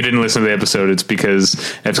 which if you didn't listen to the episode, it's because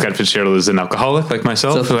F. Scott Fitzgerald is an alcoholic like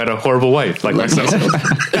myself, who had a horrible wife like myself.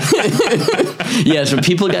 So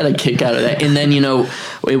people got a kick out of that. And then,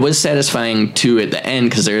 it was satisfying too at the end,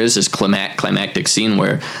 because there is this climactic scene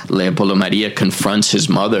where Leopoldo Maria confronts his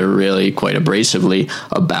mother really quite abrasively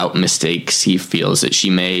about mistakes he feels that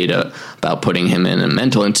she made, about putting him in a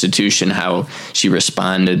mental institution, how she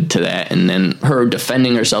responded to that. And then her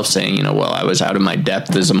defending herself, saying, well, I was out of my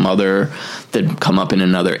depth as a mother that come up in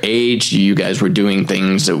another age. You guys were doing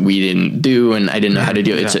things that we didn't do, and I didn't know how to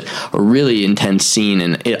do it. It's a really intense scene,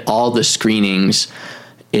 and all the screenings,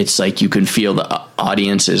 it's like you can feel the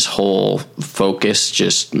audience's whole focus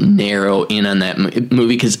just narrow in on that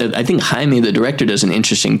movie. Because I think Jaime, the director, does an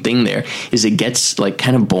interesting thing there, is it gets like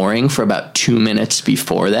kind of boring for about 2 minutes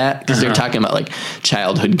before that, because they're talking about like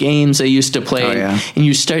childhood games they used to play. And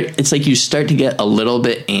you start to get a little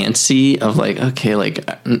bit antsy of like, okay, like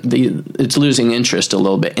it's losing interest a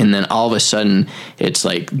little bit. And then all of a sudden it's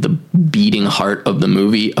like the beating heart of the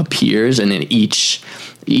movie appears, and in each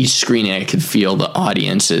screening I could feel the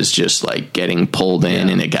audience is just like getting pulled in,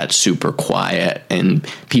 and it got super quiet, and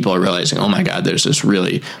people are realizing, oh my God, there's this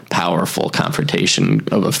really powerful confrontation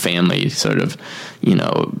of a family sort of,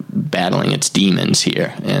 battling its demons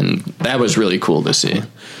here. And that was really cool to see.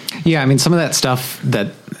 Yeah. I mean, some of that stuff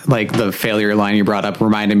that, like the failure line you brought up,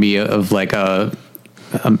 reminded me of like a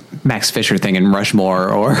Max Fisher thing in Rushmore,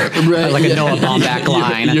 or like a Noah Baumbach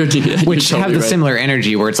line, which totally have the similar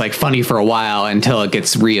energy where it's like funny for a while until it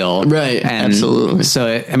gets real. Right. And absolutely.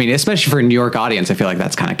 So, I mean, especially for a New York audience, I feel like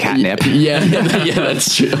that's kind of catnip.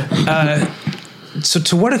 That's true. So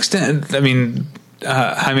to what extent, I mean,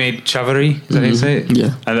 Jaime Chavarri, is that how you say it?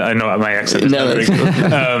 Yeah. I know my accent is not very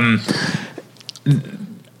good.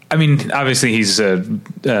 I mean, obviously he's a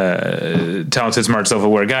talented, smart,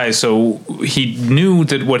 self-aware guy, so he knew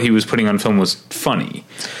that what he was putting on film was funny.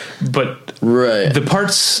 But the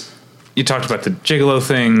parts you talked about, the gigolo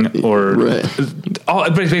thing, or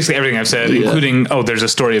basically everything I've said, including there's a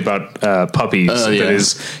story about puppies that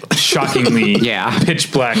is shockingly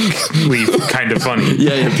pitch blackly kind of funny.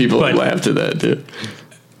 People laughed at that too.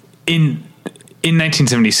 In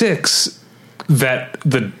 1976,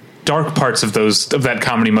 the dark parts of that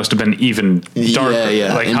comedy must have been even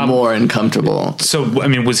darker, like and more uncomfortable. So, I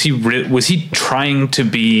mean, was he trying to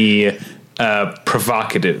be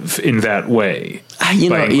provocative in that way? I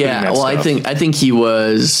think he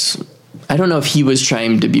was. I don't know if he was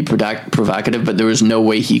trying to be provocative, but there was no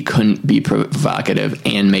way he couldn't be provocative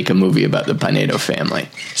and make a movie about the Pinedo family.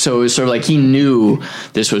 So it was sort of like he knew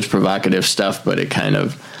this was provocative stuff, but it kind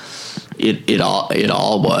of. It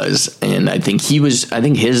all was, and I think his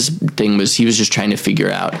thing was he was just trying to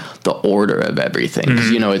figure out the order of everything.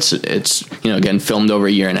 It's again filmed over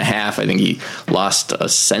a year and a half. I think he lost a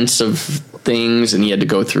sense of things, and he had to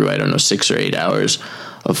go through 6 or 8 hours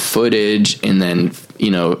of footage, and then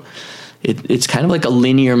it's kind of like a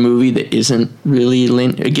linear movie that isn't really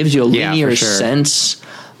linear. It gives you a linear sense.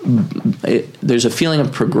 There's a feeling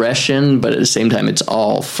of progression, but at the same time, it's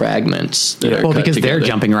all fragments. Because they're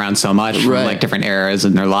jumping around so much from like different eras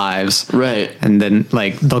in their lives, and then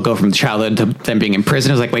like they'll go from childhood to them being in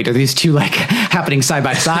prison. It's like, wait, are these two like happening side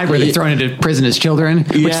by side? Where they're thrown into prison as children,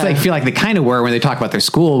 which they feel like they kind of were when they talk about their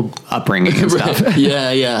school upbringing and stuff.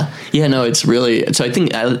 No, it's really. So I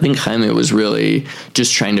think Jaime was really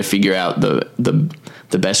just trying to figure out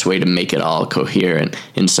the best way to make it all coherent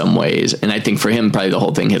in some ways. And I think for him, probably the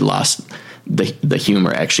whole thing had lost the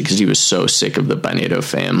humor, actually, because he was so sick of the Pinedo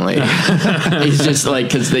family. It's just like,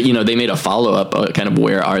 because they made a follow-up kind of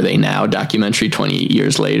Where Are They Now documentary 20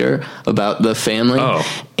 years later about the family.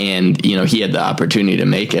 And he had the opportunity to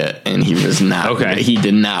make it, and he was not he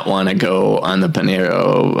did not want to go on the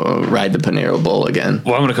Panero, ride the Panero bull again.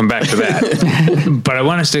 Well, I'm going to come back to that. But I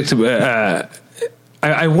want to stick to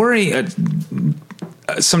I worry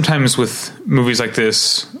sometimes with movies like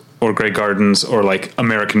this, or Grey Gardens or like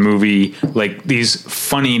American Movie, like these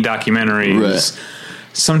funny documentaries.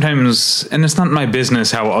 Sometimes, and it's not my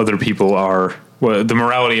business how other people are, well, the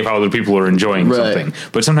morality of how other people are enjoying something.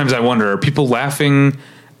 But sometimes I wonder, are people laughing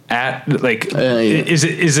at like is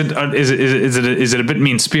it a bit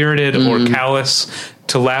mean spirited or callous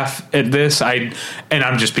to laugh at this? I'm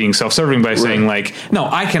just being self-serving by saying like, no,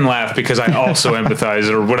 I can laugh because I also empathize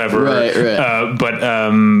or whatever. But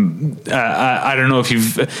I don't know if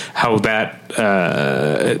how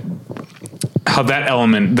that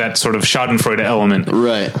element, that sort of Schadenfreude element,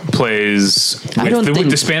 plays with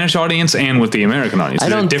the Spanish audience and with the American audience.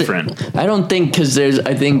 Is it different? I don't think, because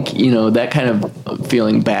I think, that kind of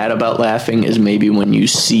feeling bad about laughing is maybe when you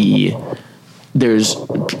see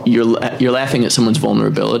you're laughing at someone's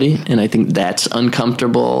vulnerability, and I think that's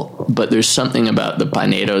uncomfortable. But there's something about the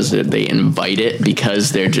paneros that they invite it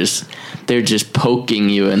because they're just poking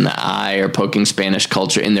you in the eye or poking Spanish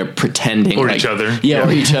culture, and they're pretending or each other,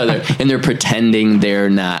 or each other, and they're pretending they're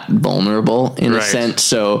not vulnerable in a sense.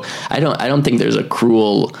 So I don't think there's a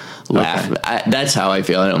cruel laugh. That's how I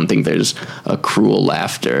feel. I don't think there's a cruel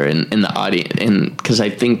laughter in the audience, and because I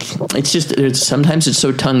think sometimes it's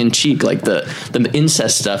so tongue in cheek. Like the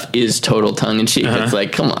incest stuff is total tongue in cheek. It's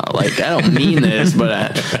like, come on, like I don't mean this,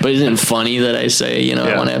 but isn't it funny that I say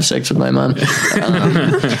I want to have sex with my mom?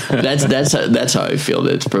 That's how I feel.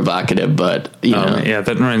 That it's provocative, but that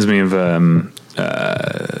reminds me of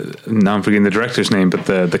now I'm forgetting the director's name, but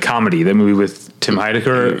the comedy, that movie with Tim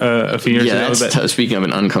Heidecker a few years ago. That's speaking of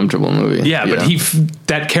an uncomfortable movie. But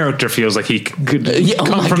that character feels like he could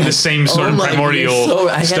come from the same sort of primordial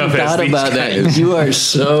stuff as these guys. You are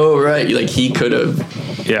so right. Like he could have.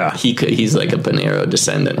 He's like a Panero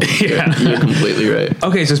descendant. You're completely right.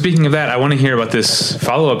 Okay, so speaking of that, I want to hear about this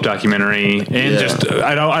follow-up documentary, and just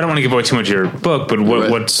I don't want to give away too much of your book, but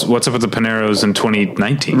what's up with the Paneros in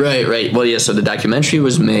 2019? Right. Well, so the documentary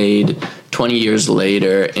was made 20 years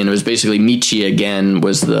later, and it was basically Michi again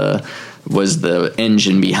was the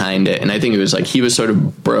engine behind it, and I think it was like he was sort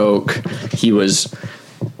of broke. He was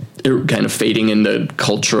kind of fading into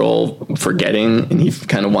cultural forgetting, and he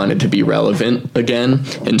kind of wanted to be relevant again,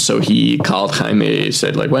 and so he called Jaime,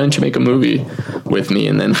 said like, why don't you make a movie with me?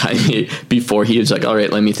 And then Jaime, before he was like, all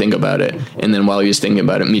right, let me think about it, and then while he was thinking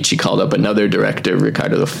about it, Michi called up another director,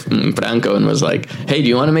 Ricardo Franco, and was like, hey, do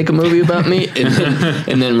you want to make a movie about me?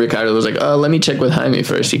 And then Ricardo was like, oh, let me check with Jaime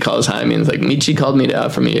first. He calls Jaime and is like, Michi called me to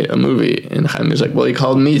offer me a movie, and Jaime was like, well, he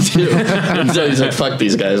called me too. And so he's like, fuck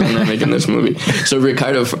these guys, I'm not making this movie. So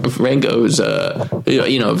Ricardo Franco's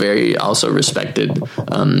very also respected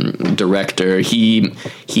director. He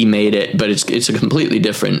made it, but it's a completely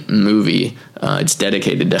different movie. It's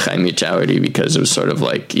dedicated to Jaime Chavarri because it was sort of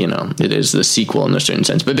like, it is the sequel in a certain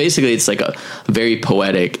sense. But basically it's like a very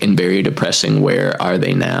poetic and very depressing where are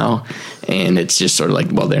they now? And it's just sort of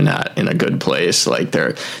like, well, they're not in a good place. Like they're,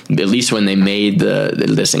 at least when they made the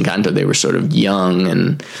Desencanto, they were sort of young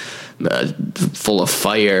and full of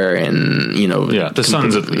fire, and the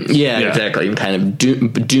sons at least. Exactly, and kind of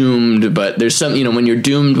doomed. But there's some, when you're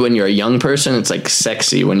doomed when you're a young person, it's like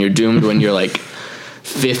sexy. When you're doomed when you're like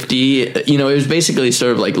 50, it was basically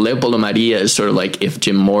sort of like Leopoldo Maria is sort of like if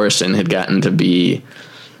Jim Morrison had gotten to be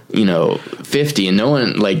 50, and no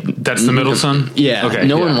one that's the middle son.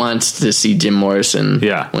 No one wants to see Jim Morrison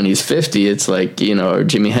when he's 50. It's like, or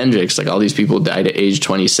Jimi Hendrix, like all these people died at age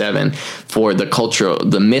 27. For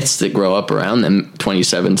the myths that grow up around them,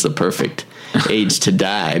 27 is the perfect age to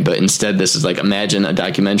die. But instead, this is like, imagine a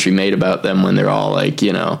documentary made about them when they're all like,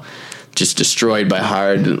 just destroyed by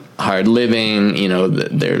hard living.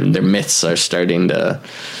 Their myths are starting to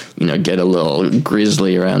get a little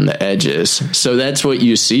grisly around the edges. So that's what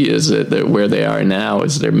you see is that where they are now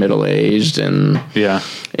is they're middle aged, and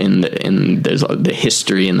there's the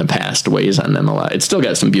history in the past weighs on them a lot. It's still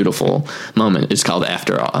got some beautiful moments. It's called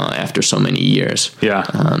After So Many Years.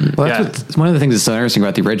 That's one of the things that's so interesting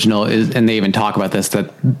about the original is, and they even talk about this,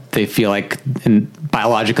 that they feel like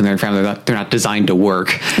biologically in their family they're not designed to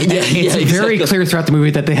work. It's very clear throughout the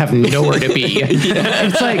movie that they have nowhere to be.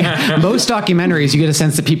 It's like most documentaries, you get a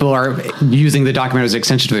sense that people are using the documentary as an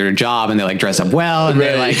extension to their job, and they like dress up well, and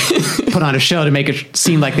they like put on a show to make it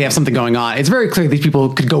seem like they have something going on. It's very clear these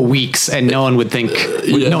people could go weeks and no one would think,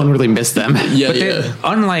 no one really missed them.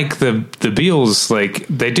 Unlike the Beals, like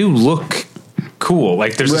they do look cool.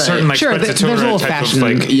 Like there's a certain like there's a little fashion,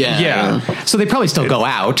 so they probably still go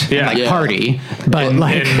out and party, but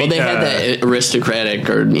they had that aristocratic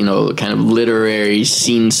or kind of literary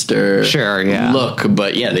scenester look,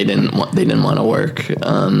 but they didn't want to work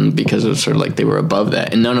because it was sort of like they were above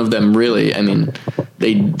that, and none of them really,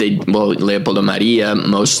 Leopoldo Maria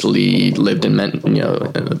mostly lived in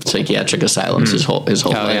psychiatric asylums his whole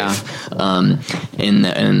life. And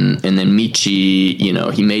then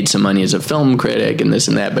Michi, he made some money as a film critic and this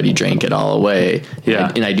and that, but he drank it all away.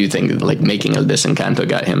 Yeah. And I do think like making El Desencanto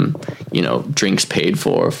got him, drinks paid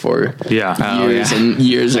for years and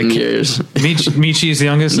years and years. Michi is the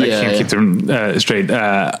youngest. I can't keep them straight.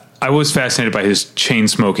 I was fascinated by his chain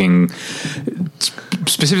smoking,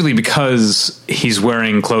 specifically because he's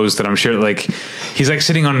wearing clothes that I'm sure, like, he's like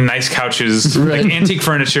sitting on nice couches, like antique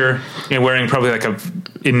furniture, and wearing probably like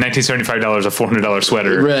in $1975 a $400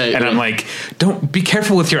 sweater. Right. And I'm like, don't be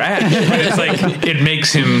careful with your ash. But it's like, it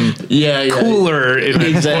makes him cooler,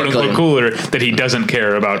 quote unquote cooler, that he doesn't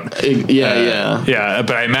care about. But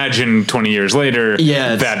I imagine 20 years later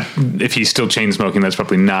that if he's still chain smoking, that's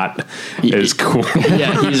probably not as cool.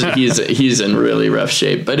 He's in really rough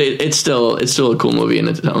shape, but it's still a cool movie in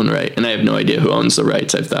its own right. And I have no idea who owns the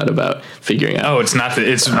rights. I've thought about figuring out. Oh, it's not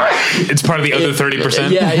it's part of the other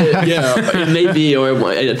 30%. It may be,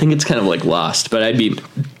 or I think it's kind of like lost, but I'd be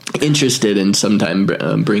interested in sometime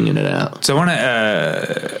bringing it out. So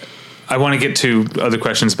I want to get to other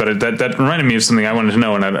questions, but that reminded me of something I wanted to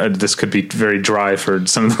know, and this could be very dry for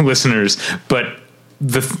some of the listeners, but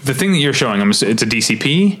the thing that you're showing, it's a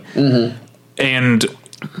DCP, and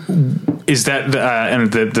is that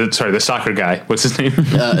the soccer guy? What's his name?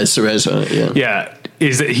 Cerezo. Yeah. Yeah.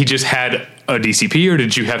 Is that he just had a DCP, or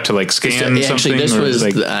did you have to like scan something? Actually, this was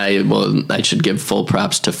I should give full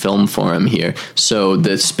props to Film Forum here. So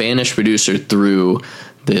the Spanish producer through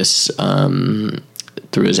this through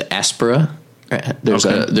his Aspera.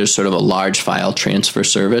 There's sort of a large file transfer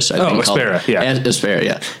service. I think Aspera, Aspera,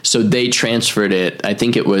 yeah. So they transferred it. I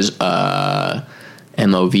think it was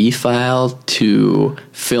MOV file to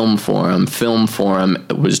Film Forum. Film Forum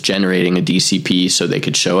was generating a DCP so they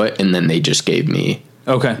could show it, and then they just gave me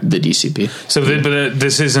the DCP. So, but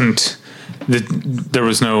this isn't. There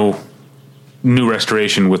was no new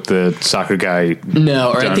restoration with the soccer guy.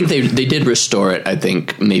 No, or I think they did restore it. I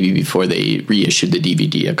think maybe before they reissued the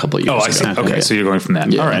DVD a couple years ago. I see. Okay, so you're going from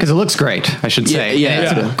that. Yeah. All right, because it looks great. I should say.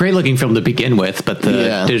 It's a great looking film to begin with, but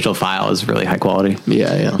the digital file is really high quality.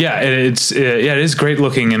 Yeah. It is great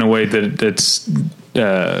looking in a way that it's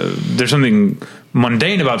there's something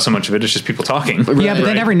mundane about so much of it. It's just people talking. But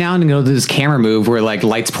then every now and then go to this camera move where like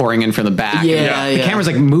lights pouring in from the back. The camera's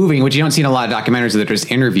like moving, which you don't see in a lot of documentaries that there's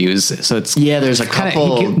interviews. So it's there's a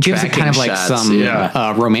couple gives it kind of like shots,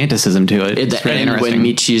 some romanticism to it. It's really interesting.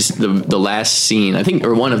 When Michi's the last scene, I think,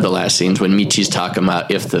 or one of the last scenes, when Michi's talking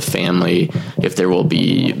about if the family, if there will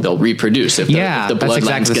be, they'll reproduce. If the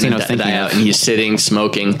bloodline's going to die out, and he's sitting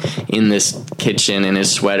smoking in this kitchen in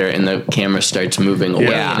his sweater, and the camera starts moving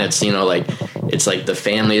away, and it's it's like the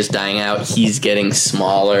family is dying out, he's getting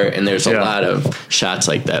smaller, and there's a lot of shots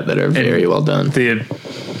like that are very well done.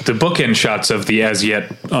 The bookend shots of the as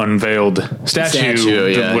yet unveiled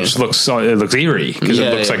statue which looks eerie because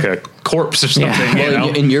it looks like a corpse or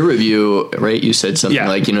something. In your review, right, you said something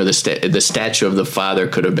like, the statue of the father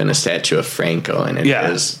could have been a statue of Franco, and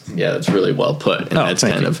it's really well put. And that's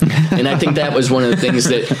kind of, and I think that was one of the things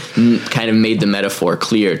that kind of made the metaphor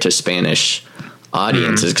clear to Spanish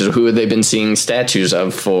audiences, because who had they been seeing statues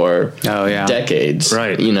of for decades?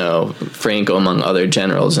 Right. Franco among other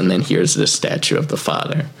generals, and then here's this statue of the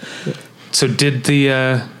father. So did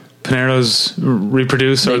the Pineros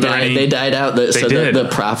reproduce? They died out. The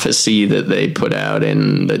prophecy that they put out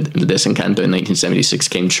in the Desencanto in 1976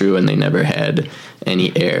 came true, and they never had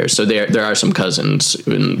any heirs. So there are some cousins,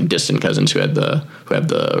 distant cousins, who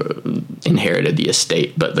inherited the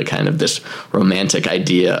estate, but the kind of this romantic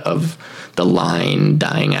idea of the line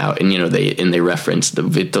dying out, and they referenced the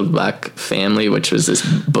Wittelbach family, which was this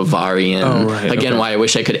Bavarian. Why I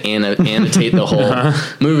wish I could annotate the whole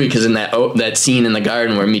movie, because in that scene in the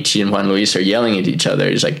garden where Michi and Juan Luis are yelling at each other,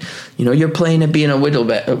 he's like, you're playing at being a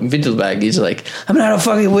Wittelbach. He's like, I'm not a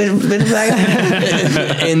fucking Wittelbach.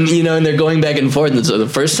 and and they're going back and forth. And so the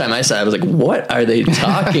first time I saw it, I was like, what are they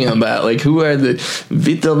talking about? Like, who are the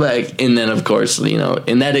Wittelbach? And then of course,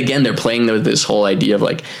 and that again, they're playing with this whole idea of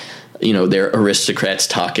like, they're aristocrats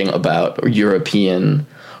talking about European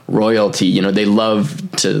royalty. They love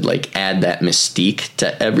to like add that mystique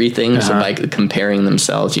to everything. So by comparing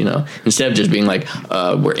themselves, instead of just being like,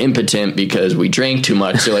 we're impotent because we drank too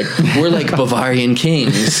much, they're like, we're like Bavarian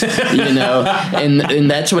kings, and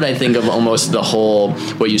that's what I think of almost the whole,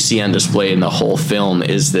 what you see on display in the whole film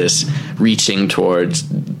is this reaching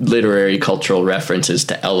towards literary cultural references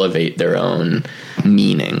to elevate their own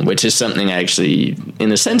meaning, which is something I actually,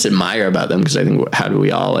 in a sense, admire about them, because I think, how do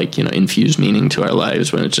we all infuse meaning to our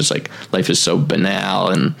lives when it's just like life is so banal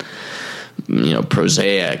and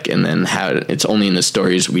prosaic, and then how it's only in the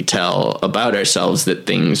stories we tell about ourselves that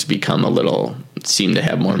things become seem to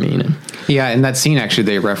have more meaning. Yeah, in that scene, actually,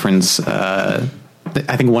 they reference, I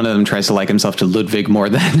think one of them tries to like himself to Ludwig more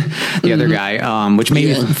than the other guy, which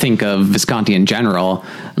made me think of Visconti in general,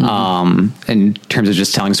 in terms of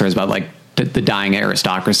just telling stories about like the dying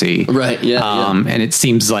aristocracy. Right, and it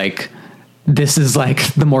seems like this is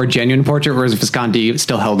like the more genuine portrait, whereas Visconti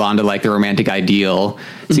still held on to like the romantic ideal.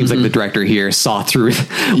 It seems like the director here saw through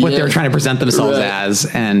what they were trying to present themselves as,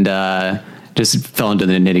 and just fell into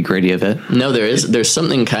the nitty gritty of it. No, there's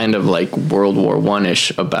something kind of like World War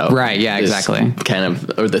I-ish about exactly kind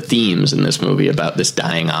of, or the themes in this movie about this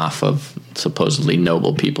dying off of supposedly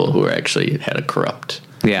noble people who actually had a corrupt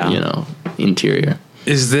interior.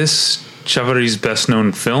 Is this Chavarri's best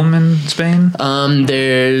known film in Spain?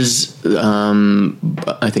 There's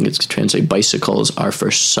I think it's translated Bicycles Are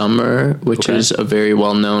for Summer, which is a very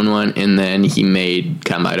well known one, and then he made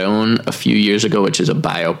Camarón a few years ago, which is a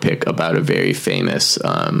biopic about a very famous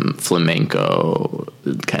flamenco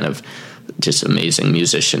kind of just amazing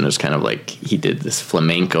musician. It was kind of like he did this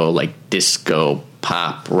flamenco like disco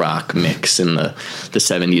pop rock mix in the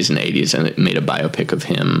 70s and 80s, and it made a biopic of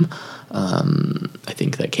him. I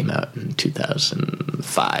think that came out in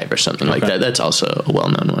 2005 or something like that. That's also a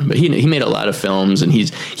well-known one. But he made a lot of films, and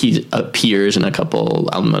he appears in a couple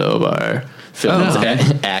Almodovar films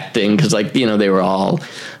acting, because they were all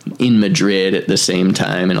in Madrid at the same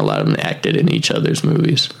time, and a lot of them acted in each other's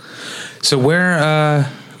movies. So where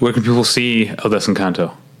can people see El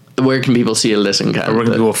Desencanto? Where can people see El Desencanto? Or where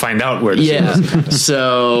can people find out where to see El Desencanto?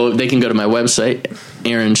 So they can go to my website,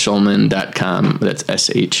 aaronshulman.com. That's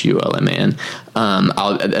SHULMAN.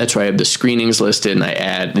 That's where I have the screenings listed, and I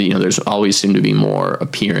add, there's always seem to be more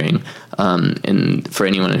appearing. And for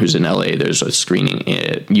anyone who's in LA, there's a screening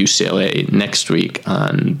at UCLA next week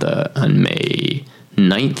on May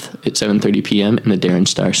 9th at 7:30 p.m. in the Darren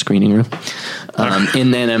Star screening room.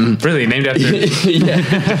 And then I'm really named after.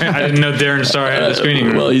 I didn't know Darren Star had a screening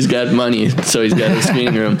room. Well, he's got money, so he's got a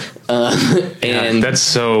screening room. And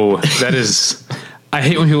that is. I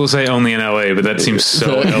hate when people say only in LA, but that seems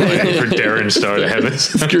so LA for Darren Star to have a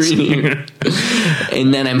screening.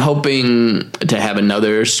 And then I'm hoping to have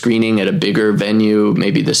another screening at a bigger venue,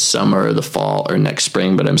 maybe this summer or the fall or next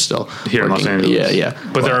spring, but I'm still here in Los Angeles. Yeah.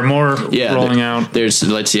 But there are more rolling out.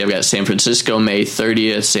 Let's see, I've got San Francisco, May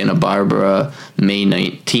 30th, Santa Barbara, May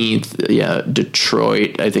 19th. Yeah,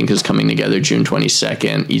 Detroit, I think, is coming together June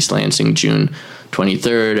 22nd, East Lansing, June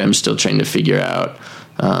 23rd. I'm still trying to figure out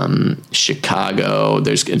Chicago.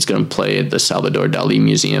 It's going to play at the Salvador Dali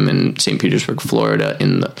Museum in St. Petersburg, Florida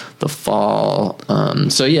in the fall.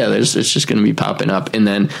 So it's just going to be popping up. And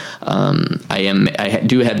then I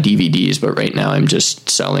do have DVDs, but right now I'm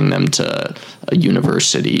just selling them to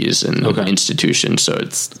universities and institutions. So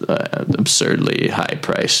it's an absurdly high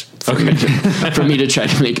price for me to try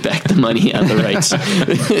to make back the money on the rights.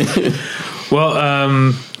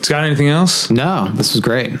 Well, Scott, anything else? No, this was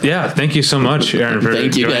great. Yeah, thank you so much, Aaron, for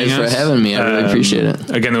Thank you guys for having me. I really appreciate it.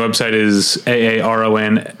 Again, the website is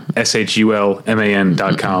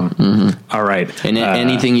aaronshulman.com. Mm-hmm. All right. And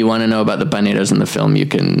anything you want to know about the Baneros in the film, you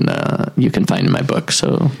can find in my book.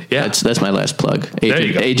 So that's my last plug.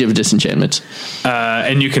 Age of Disenchantments.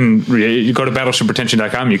 And you can go to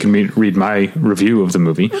battleshippretension.com. You can read my review of the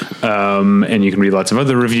movie. And you can read lots of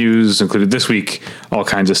other reviews, included this week, all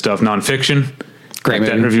kinds of stuff, nonfiction. Great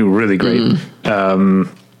that review, really great.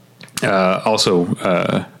 Also,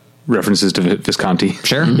 references to Visconti,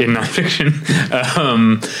 sure, in nonfiction.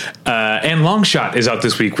 And Long Shot is out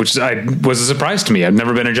this week, which was a surprise to me. I've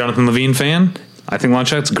never been a Jonathan Levine fan. I think Long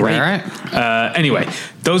Shot's great. All right. Anyway,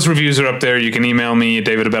 those reviews are up there. You can email me at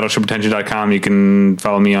david@battleshippretension.com. You can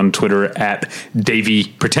follow me on Twitter at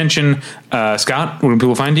DavyPretension. Scott, where can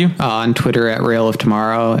people find you? On Twitter at Rail of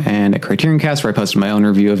Tomorrow and at Criterion Cast, where I posted my own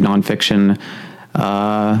review of nonfiction.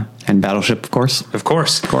 And Battleship, of course.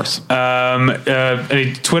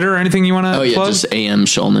 Any Twitter or anything you want to plug? Just AM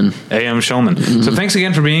Shulman. AM Shulman. Mm-hmm. So thanks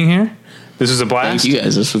again for being here. This was a blast. Thank you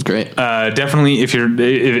guys. This was great. Definitely, if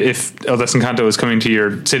El Desencanto is coming to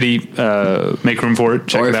your city, make room for it.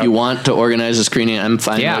 Check it out. Or if you want to organize a screening, I'm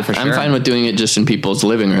fine. I'm fine with doing it just in people's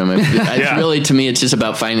living room. Really, to me, it's just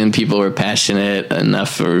about finding people who are passionate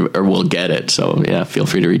enough or will get it. So feel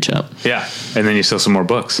free to reach out. Yeah, and then you sell some more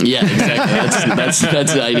books. Yeah, exactly.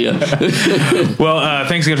 That's the idea. Well,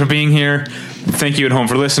 thanks again for being here. Thank you at home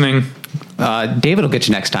for listening. David will get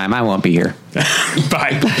you next time. I won't be here.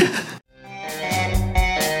 Bye.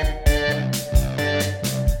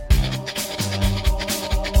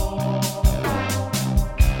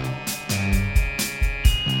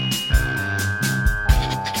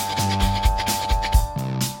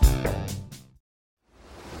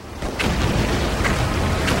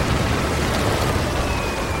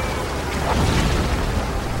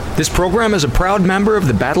 This program is a proud member of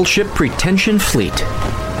the Battleship Pretension Fleet.